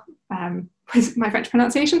Hector, with my French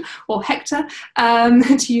pronunciation, or Hector,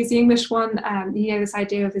 to use the English one, this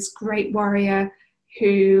idea of this great warrior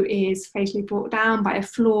who is fatally brought down by a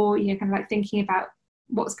flaw, kind of like thinking about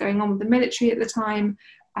what's going on with the military at the time,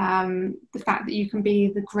 the fact that you can be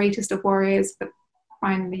the greatest of warriors, but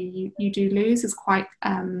finally you do lose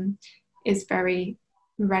is very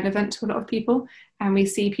relevant to a lot of people. And we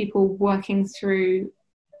see people working through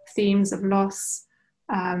themes of loss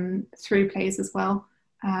through plays as well,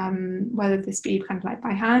 whether this be kind of like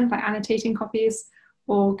by hand, by annotating copies,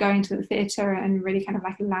 or going to the theatre and really kind of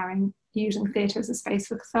like using theatre as a space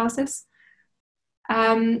for catharsis.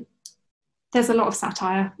 There's a lot of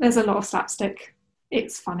satire, there's a lot of slapstick,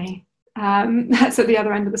 it's funny. That's at the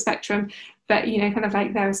other end of the spectrum, but kind of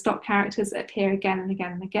like there are stock characters that appear again and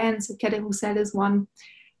again and again. So Quai de Roussel is one,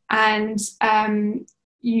 and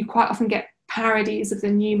you quite often get parodies of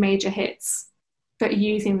the new major hits, but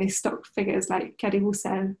using these stock figures like Quai de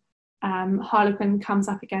Roussel. Harlequin comes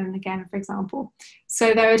up again and again, for example.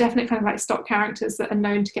 So there are definite kind of like stock characters that are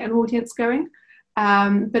known to get an audience going,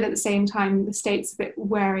 but at the same time the state's a bit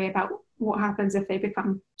wary about what happens if they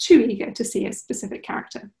become too eager to see a specific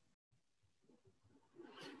character.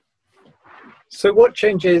 So what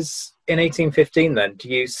changes in 1815 then? Do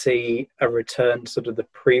you see a return to sort of the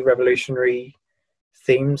pre-revolutionary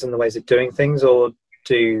themes and the ways of doing things, or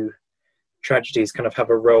do tragedies kind of have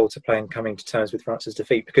a role to play in coming to terms with France's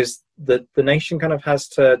defeat? Because the nation kind of has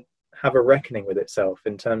to have a reckoning with itself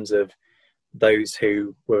in terms of those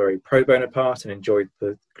who were very pro Bonaparte and enjoyed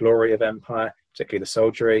the glory of empire, particularly the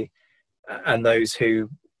soldiery, and those who,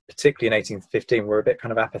 particularly in 1815, were a bit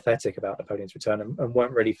kind of apathetic about Napoleon's return and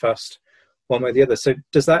weren't really fussed one way or the other. So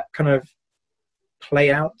does that kind of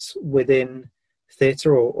play out within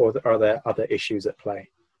theatre, or are there other issues at play?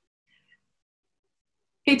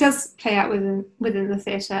 It does play out within the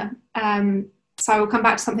theatre. So I will come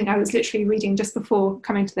back to something I was literally reading just before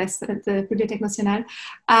coming to this, the Bibliothèque Nationale,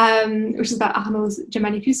 which is about Arnaud's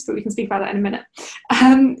Germanicus, but we can speak about that in a minute.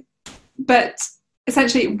 But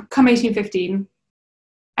essentially, come 1815,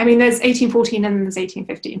 I mean, there's 1814 and then there's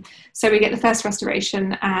 1815. So we get the first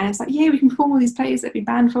restoration, and it's like, yeah, we can perform all these plays that have been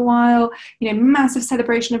banned for a while. You know, massive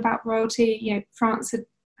celebration about royalty. You know, France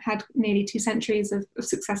had nearly 2 centuries of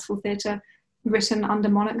successful theatre written under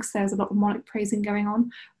monarchs. There's a lot of monarch praising going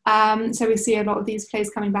on. So we see a lot of these plays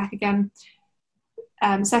coming back again,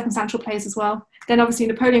 circumstantial plays as well. Then obviously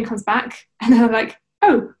Napoleon comes back, and they're like,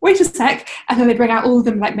 oh, wait a sec. And then they bring out all of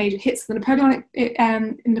them like major hits of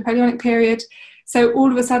the Napoleonic period. So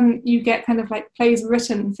all of a sudden you get kind of like plays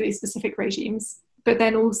written for these specific regimes, but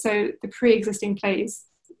then also the pre-existing plays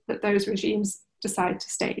that those regimes decide to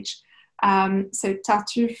stage. So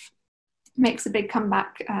Tartuffe makes a big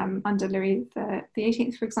comeback under Louis the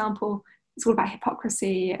 18th, for example. It's all about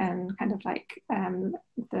hypocrisy and kind of like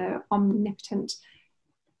the omnipotent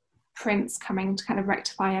prince coming to kind of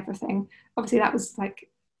rectify everything. Obviously that was like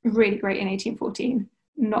really great in 1814,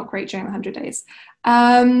 not great during the 100 Days.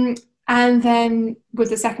 And then with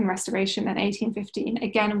the second restoration in 1815,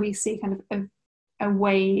 again, we see kind of a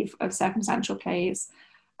wave of circumstantial plays.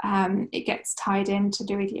 It gets tied into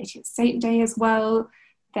Louis the 18th Saint Day as well.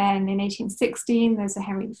 Then in 1816, there's a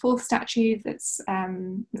Henry IV statue that's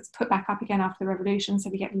put back up again after the Revolution. So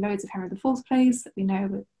we get loads of Henry IV plays that we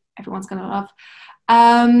know everyone's going to love.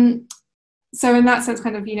 So in that sense,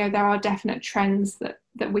 kind of, you know, there are definite trends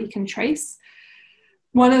that we can trace.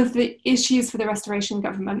 One of the issues for the Restoration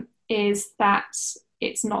government is that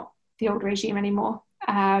it's not the old regime anymore.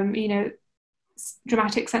 You know,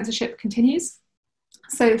 dramatic censorship continues.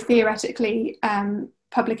 So theoretically,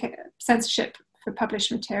 public censorship for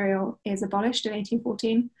published material is abolished in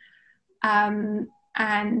 1814. And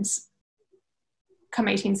come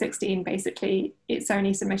 1816, basically, it's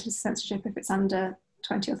only submitted to censorship if it's under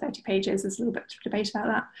 20 or 30 pages. There's a little bit of debate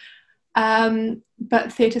about that.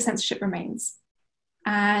 But theatre censorship remains.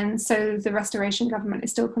 And so the Restoration government is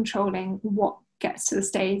still controlling what gets to the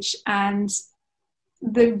stage. And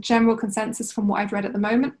the general consensus from what I've read at the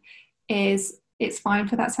moment is it's fine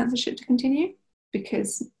for that censorship to continue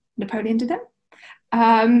because Napoleon did it.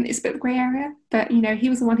 It's a bit of a grey area, but, you know, he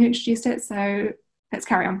was the one who introduced it, so let's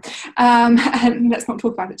carry on. And let's not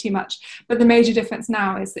talk about it too much. But the major difference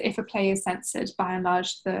now is that if a play is censored, by and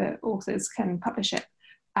large, the authors can publish it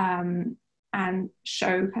and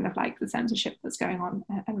show kind of like the censorship that's going on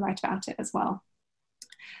and write about it as well.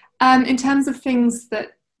 In terms of things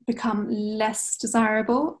that become less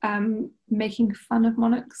desirable, making fun of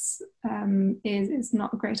monarchs is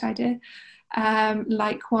not a great idea.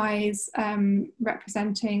 Likewise,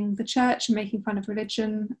 representing the church and making fun of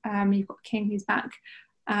religion, you've got the king who's back,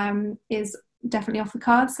 is definitely off the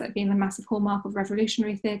cards. That being a massive hallmark of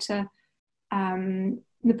revolutionary theatre.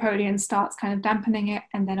 Napoleon starts kind of dampening it,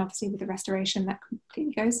 and then obviously with the Restoration that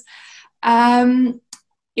completely goes.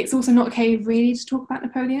 It's also not okay really to talk about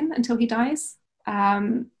Napoleon until he dies.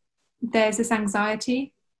 There's this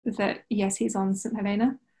anxiety that, yes, he's on St.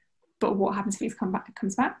 Helena, but what happens if he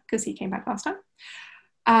comes back? Because he came back last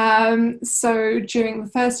time. So during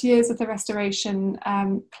the first years of the Restoration,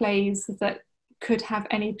 plays that could have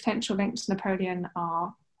any potential link to Napoleon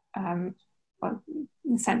are, well,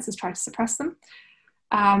 the censors try to suppress them.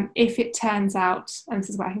 If it turns out, and this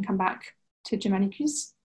is where I can come back to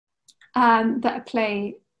Germanicus, that a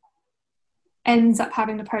play ends up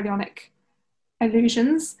having Napoleonic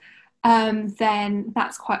allusions, then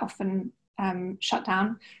that's quite often shut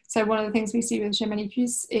down. So one of the things we see with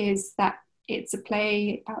Germanicus is that it's a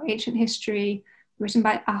play about ancient history written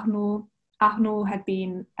by Arnaud. Arnaud had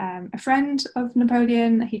been a friend of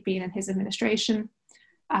Napoleon. He'd been in his administration.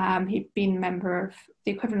 He'd been a member of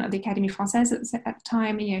the equivalent of the Académie Française at the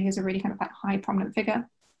time. You know, he was a really kind of like high prominent figure.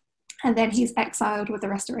 And then he's exiled with the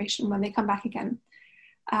Restoration when they come back again.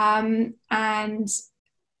 And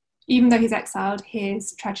even though he's exiled,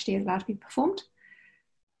 his tragedy is allowed to be performed.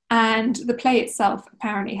 And the play itself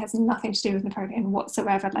apparently has nothing to do with Napoleon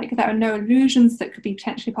whatsoever. Like, there are no allusions that could be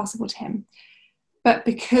potentially possible to him. But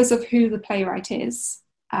because of who the playwright is,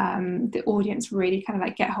 the audience really kind of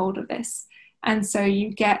like get hold of this. And so you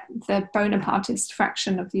get the Bonapartist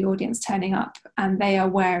fraction of the audience turning up, and they are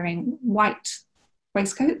wearing white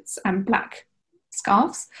waistcoats and black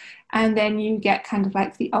scarves. And then you get kind of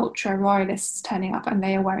like the ultra royalists turning up, and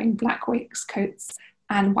they are wearing black waistcoats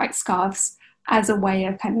and white scarves as a way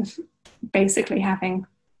of kind of basically having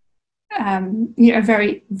a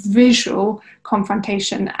very visual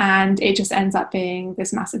confrontation, and it just ends up being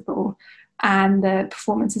this massive brawl. And the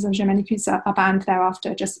performances of Je m'excuse are banned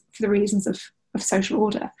thereafter, just for the reasons of social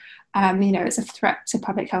order. It's a threat to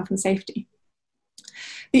public health and safety.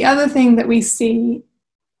 The other thing that we see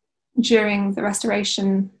during the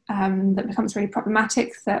Restoration that becomes really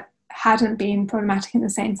problematic, that hadn't been problematic in the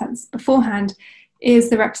same sense beforehand, is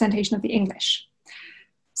the representation of the English.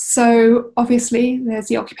 So obviously there's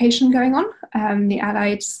the occupation going on. The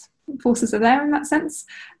Allied forces are there in that sense.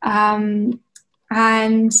 And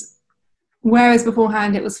whereas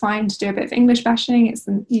beforehand it was fine to do a bit of English bashing, it's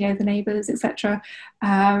the neighbours, etc.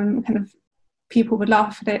 Kind of people would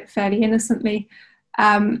laugh at it fairly innocently.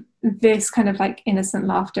 This kind of like innocent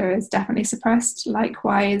laughter is definitely suppressed.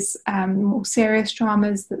 Likewise, more serious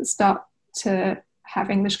dramas that start to have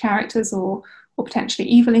English characters or potentially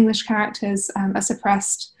evil English characters are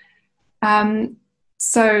suppressed.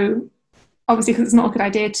 So obviously, because it's not a good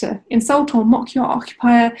idea to insult or mock your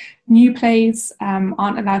occupier, new plays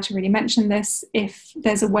aren't allowed to really mention this. If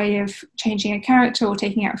there's a way of changing a character or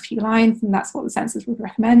taking out a few lines, then that's what the censors would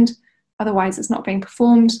recommend. Otherwise, it's not being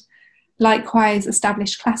performed. Likewise,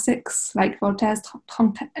 established classics like Voltaire's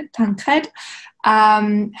Tancred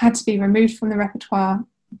had to be removed from the repertoire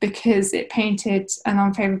because it painted an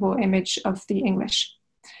unfavourable image of the English.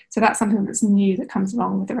 So that's something that's new that comes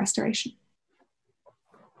along with the Restoration.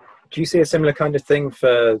 Do you see a similar kind of thing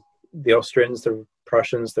for the Austrians, the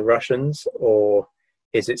Prussians, the Russians, or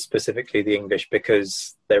is it specifically the English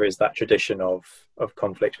because there is that tradition of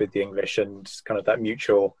conflict with the English and kind of that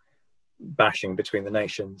mutual bashing between the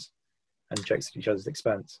nations and jokes at each other's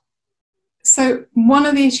expense? So one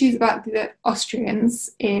of the issues about the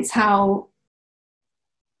Austrians is how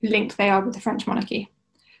linked they are with the French monarchy.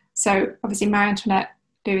 So obviously Marie Antoinette,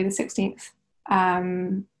 Louis XVI,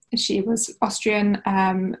 she was Austrian.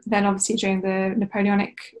 Then obviously during the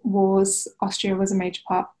Napoleonic Wars, Austria was a major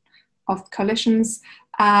part of the coalitions.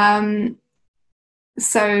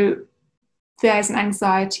 So there's an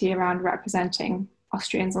anxiety around representing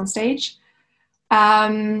Austrians on stage.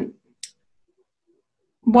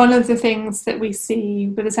 One of the things that we see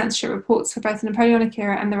with the censorship reports for both the Napoleonic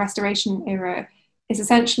era and the Restoration era is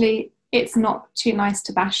essentially it's not too nice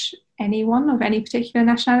to bash anyone of any particular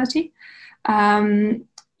nationality.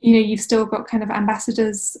 You've still got kind of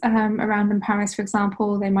ambassadors around in Paris, for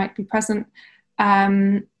example, they might be present.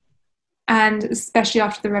 And especially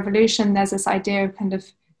after the revolution, there's this idea of kind of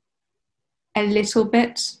a little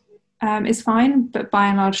bit is fine, but by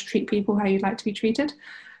and large, treat people how you'd like to be treated.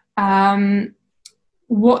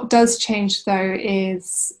 What does change, though,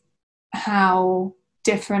 is how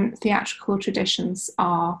different theatrical traditions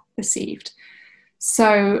are perceived.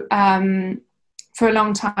 So for a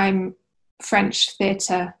long time, French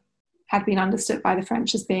theatre had been understood by the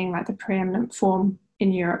French as being like the preeminent form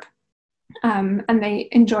in Europe. And they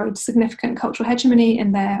enjoyed significant cultural hegemony,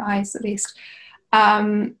 in their eyes at least,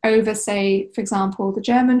 over, say, for example, the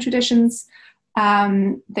German traditions.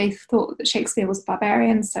 They thought that Shakespeare was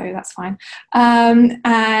barbarian, so that's fine.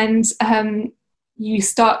 You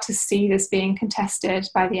start to see this being contested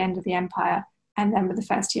by the end of the Empire, and then with the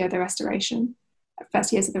first years of the Restoration.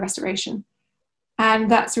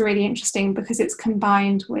 And that's really interesting because it's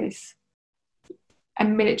combined with a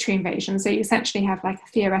military invasion. So you essentially have like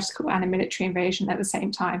a theoretical and a military invasion at the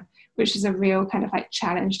same time, which is a real kind of like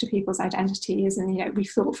challenge to people's identities. And, we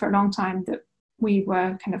thought for a long time that we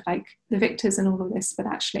were kind of like the victors in all of this, but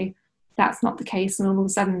actually that's not the case. And all of a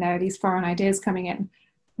sudden there are these foreign ideas coming in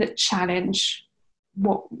that challenge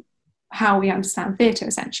how we understand theatre,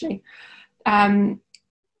 essentially.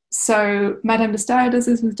 So Madame de Staël does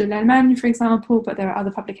this with de l'Allemagne, for example, but there are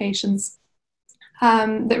other publications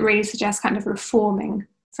that really suggest kind of reforming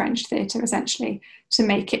French theatre, essentially, to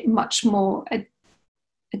make it much more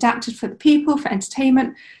adapted for the people, for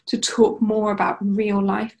entertainment, to talk more about real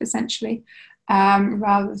life, essentially,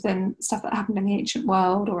 rather than stuff that happened in the ancient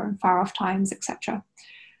world or in far-off times, etc.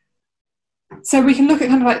 So we can look at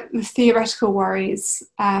kind of like the theoretical worries,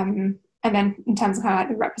 and then in terms of kind of like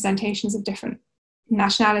the representations of different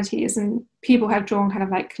nationalities, and people have drawn kind of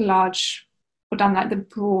like large or done like the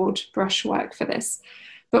broad brushwork for this.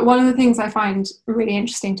 But one of the things I find really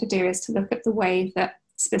interesting to do is to look at the way that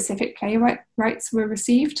specific playwrights were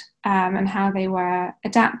received and how they were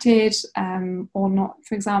adapted or not,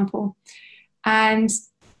 for example. And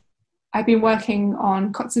I've been working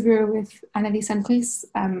on Kotzebue with Annelies Henries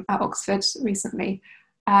at Oxford recently,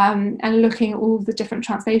 and looking at all the different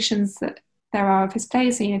translations that there are of his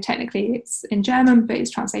plays. So, technically it's in German, but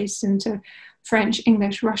it's translated into French,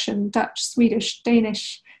 English, Russian, Dutch, Swedish,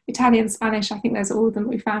 Danish, Italian, Spanish. I think those are all of them that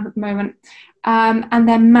we found at the moment. And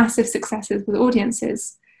they're massive successes with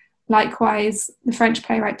audiences. Likewise, the French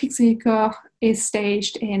playwright Pixel is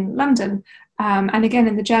staged in London. And again,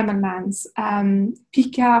 in the German lands,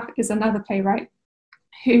 Picard is another playwright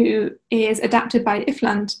who is adapted by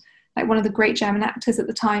Ifland, like one of the great German actors at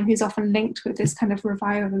the time, who's often linked with this kind of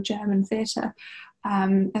revival of German theatre,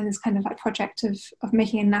 and this kind of like project of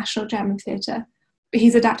making a national German theatre. But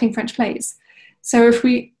he's adapting French plays. So if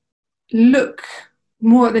we look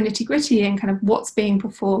more at the nitty-gritty and kind of what's being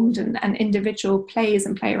performed and individual plays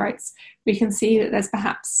and playwrights, we can see that there's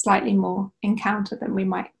perhaps slightly more encounter than we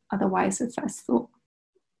might otherwise have first thought.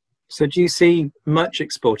 So do you see much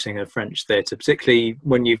exporting of French theatre, particularly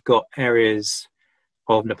when you've got areas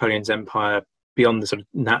of Napoleon's empire beyond the sort of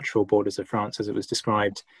natural borders of France, as it was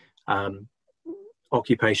described,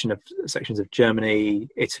 occupation of sections of Germany,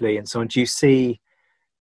 Italy, and so on? Do you see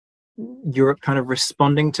Europe kind of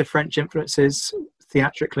responding to French influences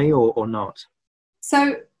theatrically or not?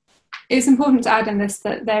 So it's important to add in this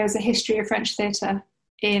that there is a history of French theatre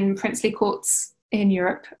in princely courts in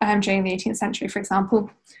Europe during the 18th century, for example.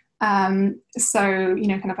 So,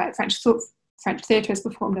 kind of like French theatre is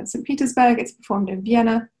performed in St. Petersburg, it's performed in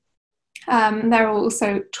Vienna. There are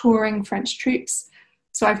also touring French troops.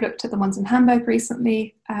 So I've looked at the ones in Hamburg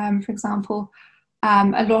recently, for example.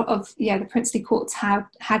 A lot of the princely courts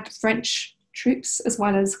had French troops as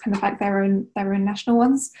well as kind of like their own national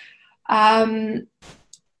ones.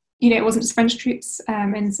 It wasn't just French troops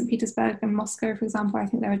in St. Petersburg and Moscow, for example. I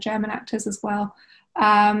think there were German actors as well.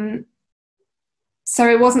 So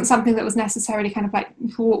it wasn't something that was necessarily kind of like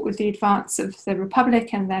brought with the advance of the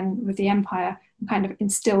Republic and then with the Empire and kind of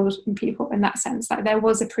instilled in people in that sense. Like there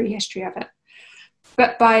was a prehistory of it.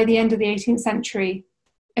 But by the end of the 18th century,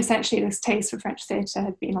 essentially this taste for French theatre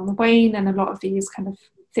had been on the wane, and a lot of these kind of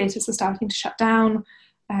theatres were starting to shut down.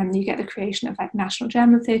 You get the creation of like national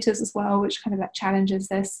German theatres as well, which kind of like challenges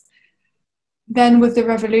this. Then with the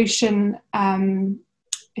revolution,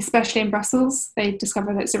 especially in Brussels, they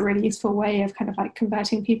discovered that it's a really useful way of kind of like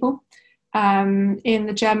converting people. In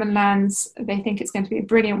the German lands, they think it's going to be a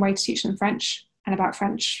brilliant way to teach them French and about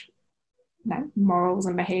French morals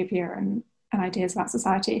and behaviour and ideas about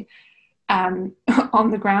society. On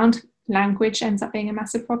the ground, language ends up being a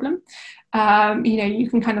massive problem. You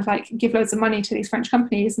can kind of like give loads of money to these French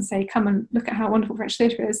companies and say, come and look at how wonderful French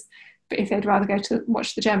theatre is. But if they'd rather go to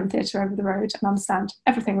watch the German theatre over the road and understand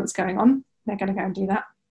everything that's going on, they're going to go and do that.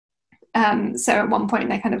 So at one point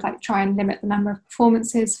they kind of like try and limit the number of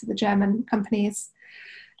performances for the German companies.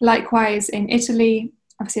 Likewise in Italy,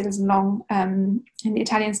 obviously there's a long, in the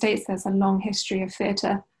Italian states, there's a long history of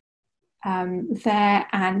theatre there,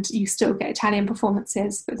 and you still get Italian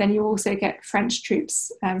performances, but then you also get French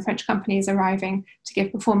troops, French companies arriving to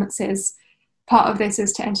give performances. Part of this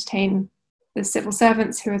is to entertain the civil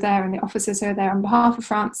servants who are there and the officers who are there on behalf of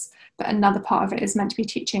France, but another part of it is meant to be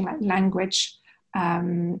teaching like language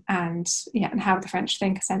and how the French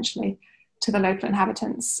think essentially to the local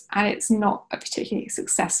inhabitants. And it's not a particularly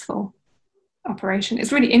successful operation.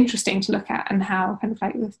 It's really interesting to look at and how kind of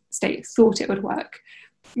like the state thought it would work,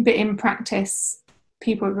 but in practice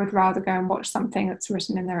people would rather go and watch something that's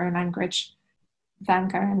written in their own language than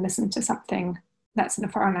go and listen to something that's in a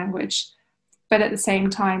foreign language. But at the same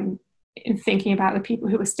time, in thinking about the people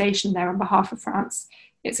who were stationed there on behalf of France,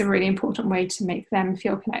 it's a really important way to make them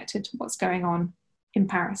feel connected to what's going on in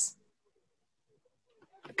Paris.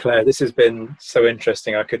 Claire, this has been so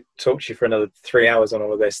interesting. I could talk to you for another 3 hours on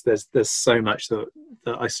all of this. There's so much that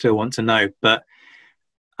I still want to know, but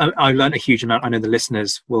I learned a huge amount. I know the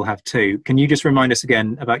listeners will have too. Can you just remind us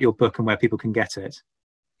again about your book and where people can get it?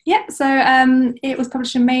 Yeah, so it was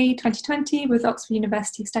published in May 2020 with Oxford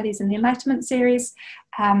University Studies in the Enlightenment series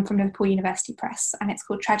from Liverpool University Press, and it's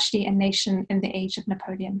called Tragedy and Nation in the Age of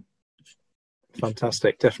Napoleon.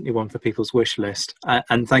 Fantastic. Definitely one for people's wish list.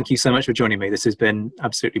 And thank you so much for joining me. This has been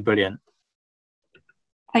absolutely brilliant.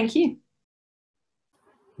 Thank you.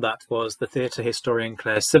 That was the theatre historian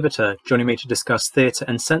Claire Civiter joining me to discuss theatre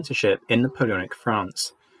and censorship in Napoleonic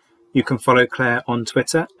France. You can follow Claire on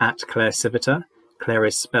Twitter at Claire Civiter. Claire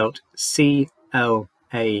is spelt C-L-A-R-E,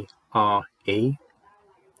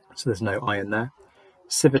 so there's no I in there.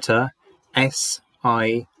 Civiter,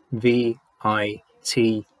 S-I-V-I-T-E-R.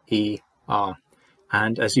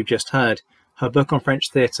 And as you've just heard, her book on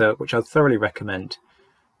French theatre, which I thoroughly recommend,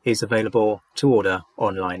 is available to order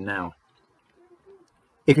online now.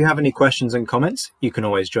 If you have any questions and comments, you can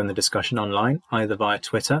always join the discussion online, either via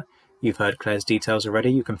Twitter. You've heard Claire's details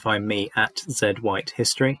already. You can find me at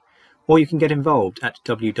ZWhiteHistory, or you can get involved at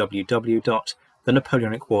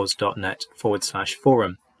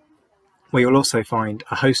www.thenapoleonicwars.net/forum, where you'll also find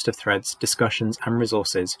a host of threads, discussions and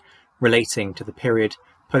resources relating to the period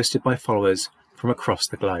posted by followers from across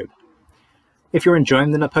the globe. If you're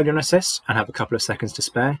enjoying the Napoleon Assist and have a couple of seconds to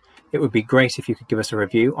spare, it would be great if you could give us a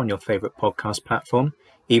review on your favourite podcast platform,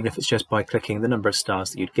 even if it's just by clicking the number of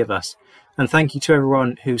stars that you'd give us. And thank you to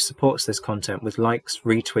everyone who supports this content with likes,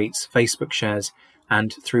 retweets, Facebook shares,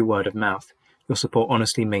 and through word of mouth. Your support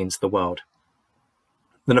honestly means the world.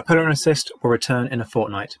 The Napoleon Assist will return in a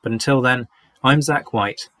fortnight, but until then, I'm Zach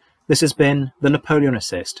White. This has been the Napoleon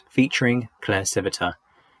Assist featuring Claire Civita.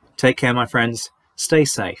 Take care, my friends, stay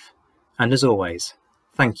safe, and as always,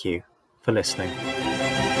 thank you for listening.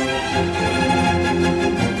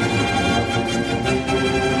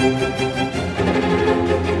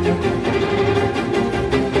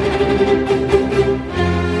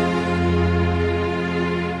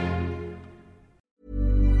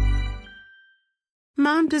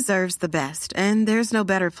 Mom deserves the best, and there's no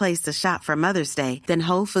better place to shop for Mother's Day than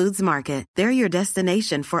Whole Foods Market. They're your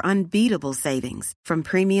destination for unbeatable savings, from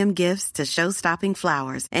premium gifts to show-stopping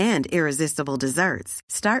flowers and irresistible desserts.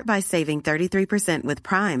 Start by saving 33% with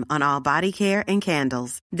Prime on all body care and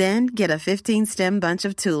candles. Then get a 15-stem bunch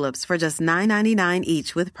of tulips for just $9.99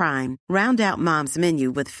 each with Prime. Round out Mom's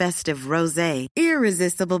menu with festive rosé,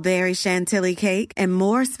 irresistible berry chantilly cake, and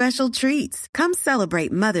more special treats. Come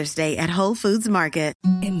celebrate Mother's Day at Whole Foods Market.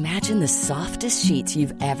 Imagine the softest sheets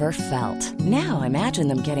you've ever felt. Now imagine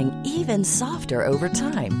them getting even softer over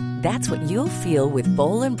time. That's what you'll feel with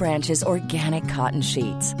Boll & Branch's organic cotton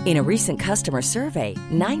sheets. In a recent customer survey,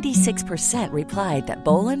 96% replied that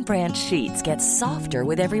Boll & Branch sheets get softer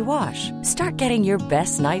with every wash. Start getting your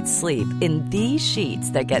best night's sleep in these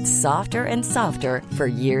sheets that get softer and softer for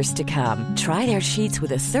years to come. Try their sheets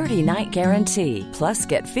with a 30-night guarantee. Plus,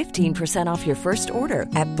 get 15% off your first order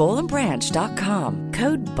at bollandbranch.com.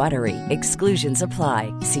 Code BUTTERY. Exclusions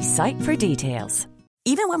apply. See site for details.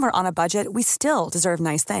 Even when we're on a budget, we still deserve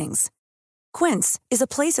nice things. Quince is a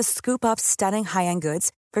place to scoop up stunning high-end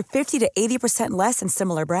goods for 50 to 80% less than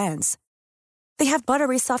similar brands. They have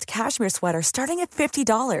buttery soft cashmere sweaters starting at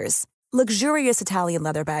 $50, luxurious Italian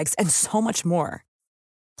leather bags, and so much more.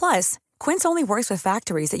 Plus, Quince only works with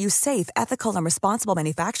factories that use safe, ethical, and responsible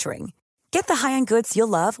manufacturing. Get the high-end goods you'll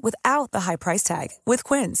love without the high price tag with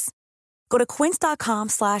Quince. Go to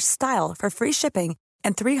quince.com/style for free shipping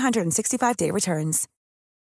and 365-day returns.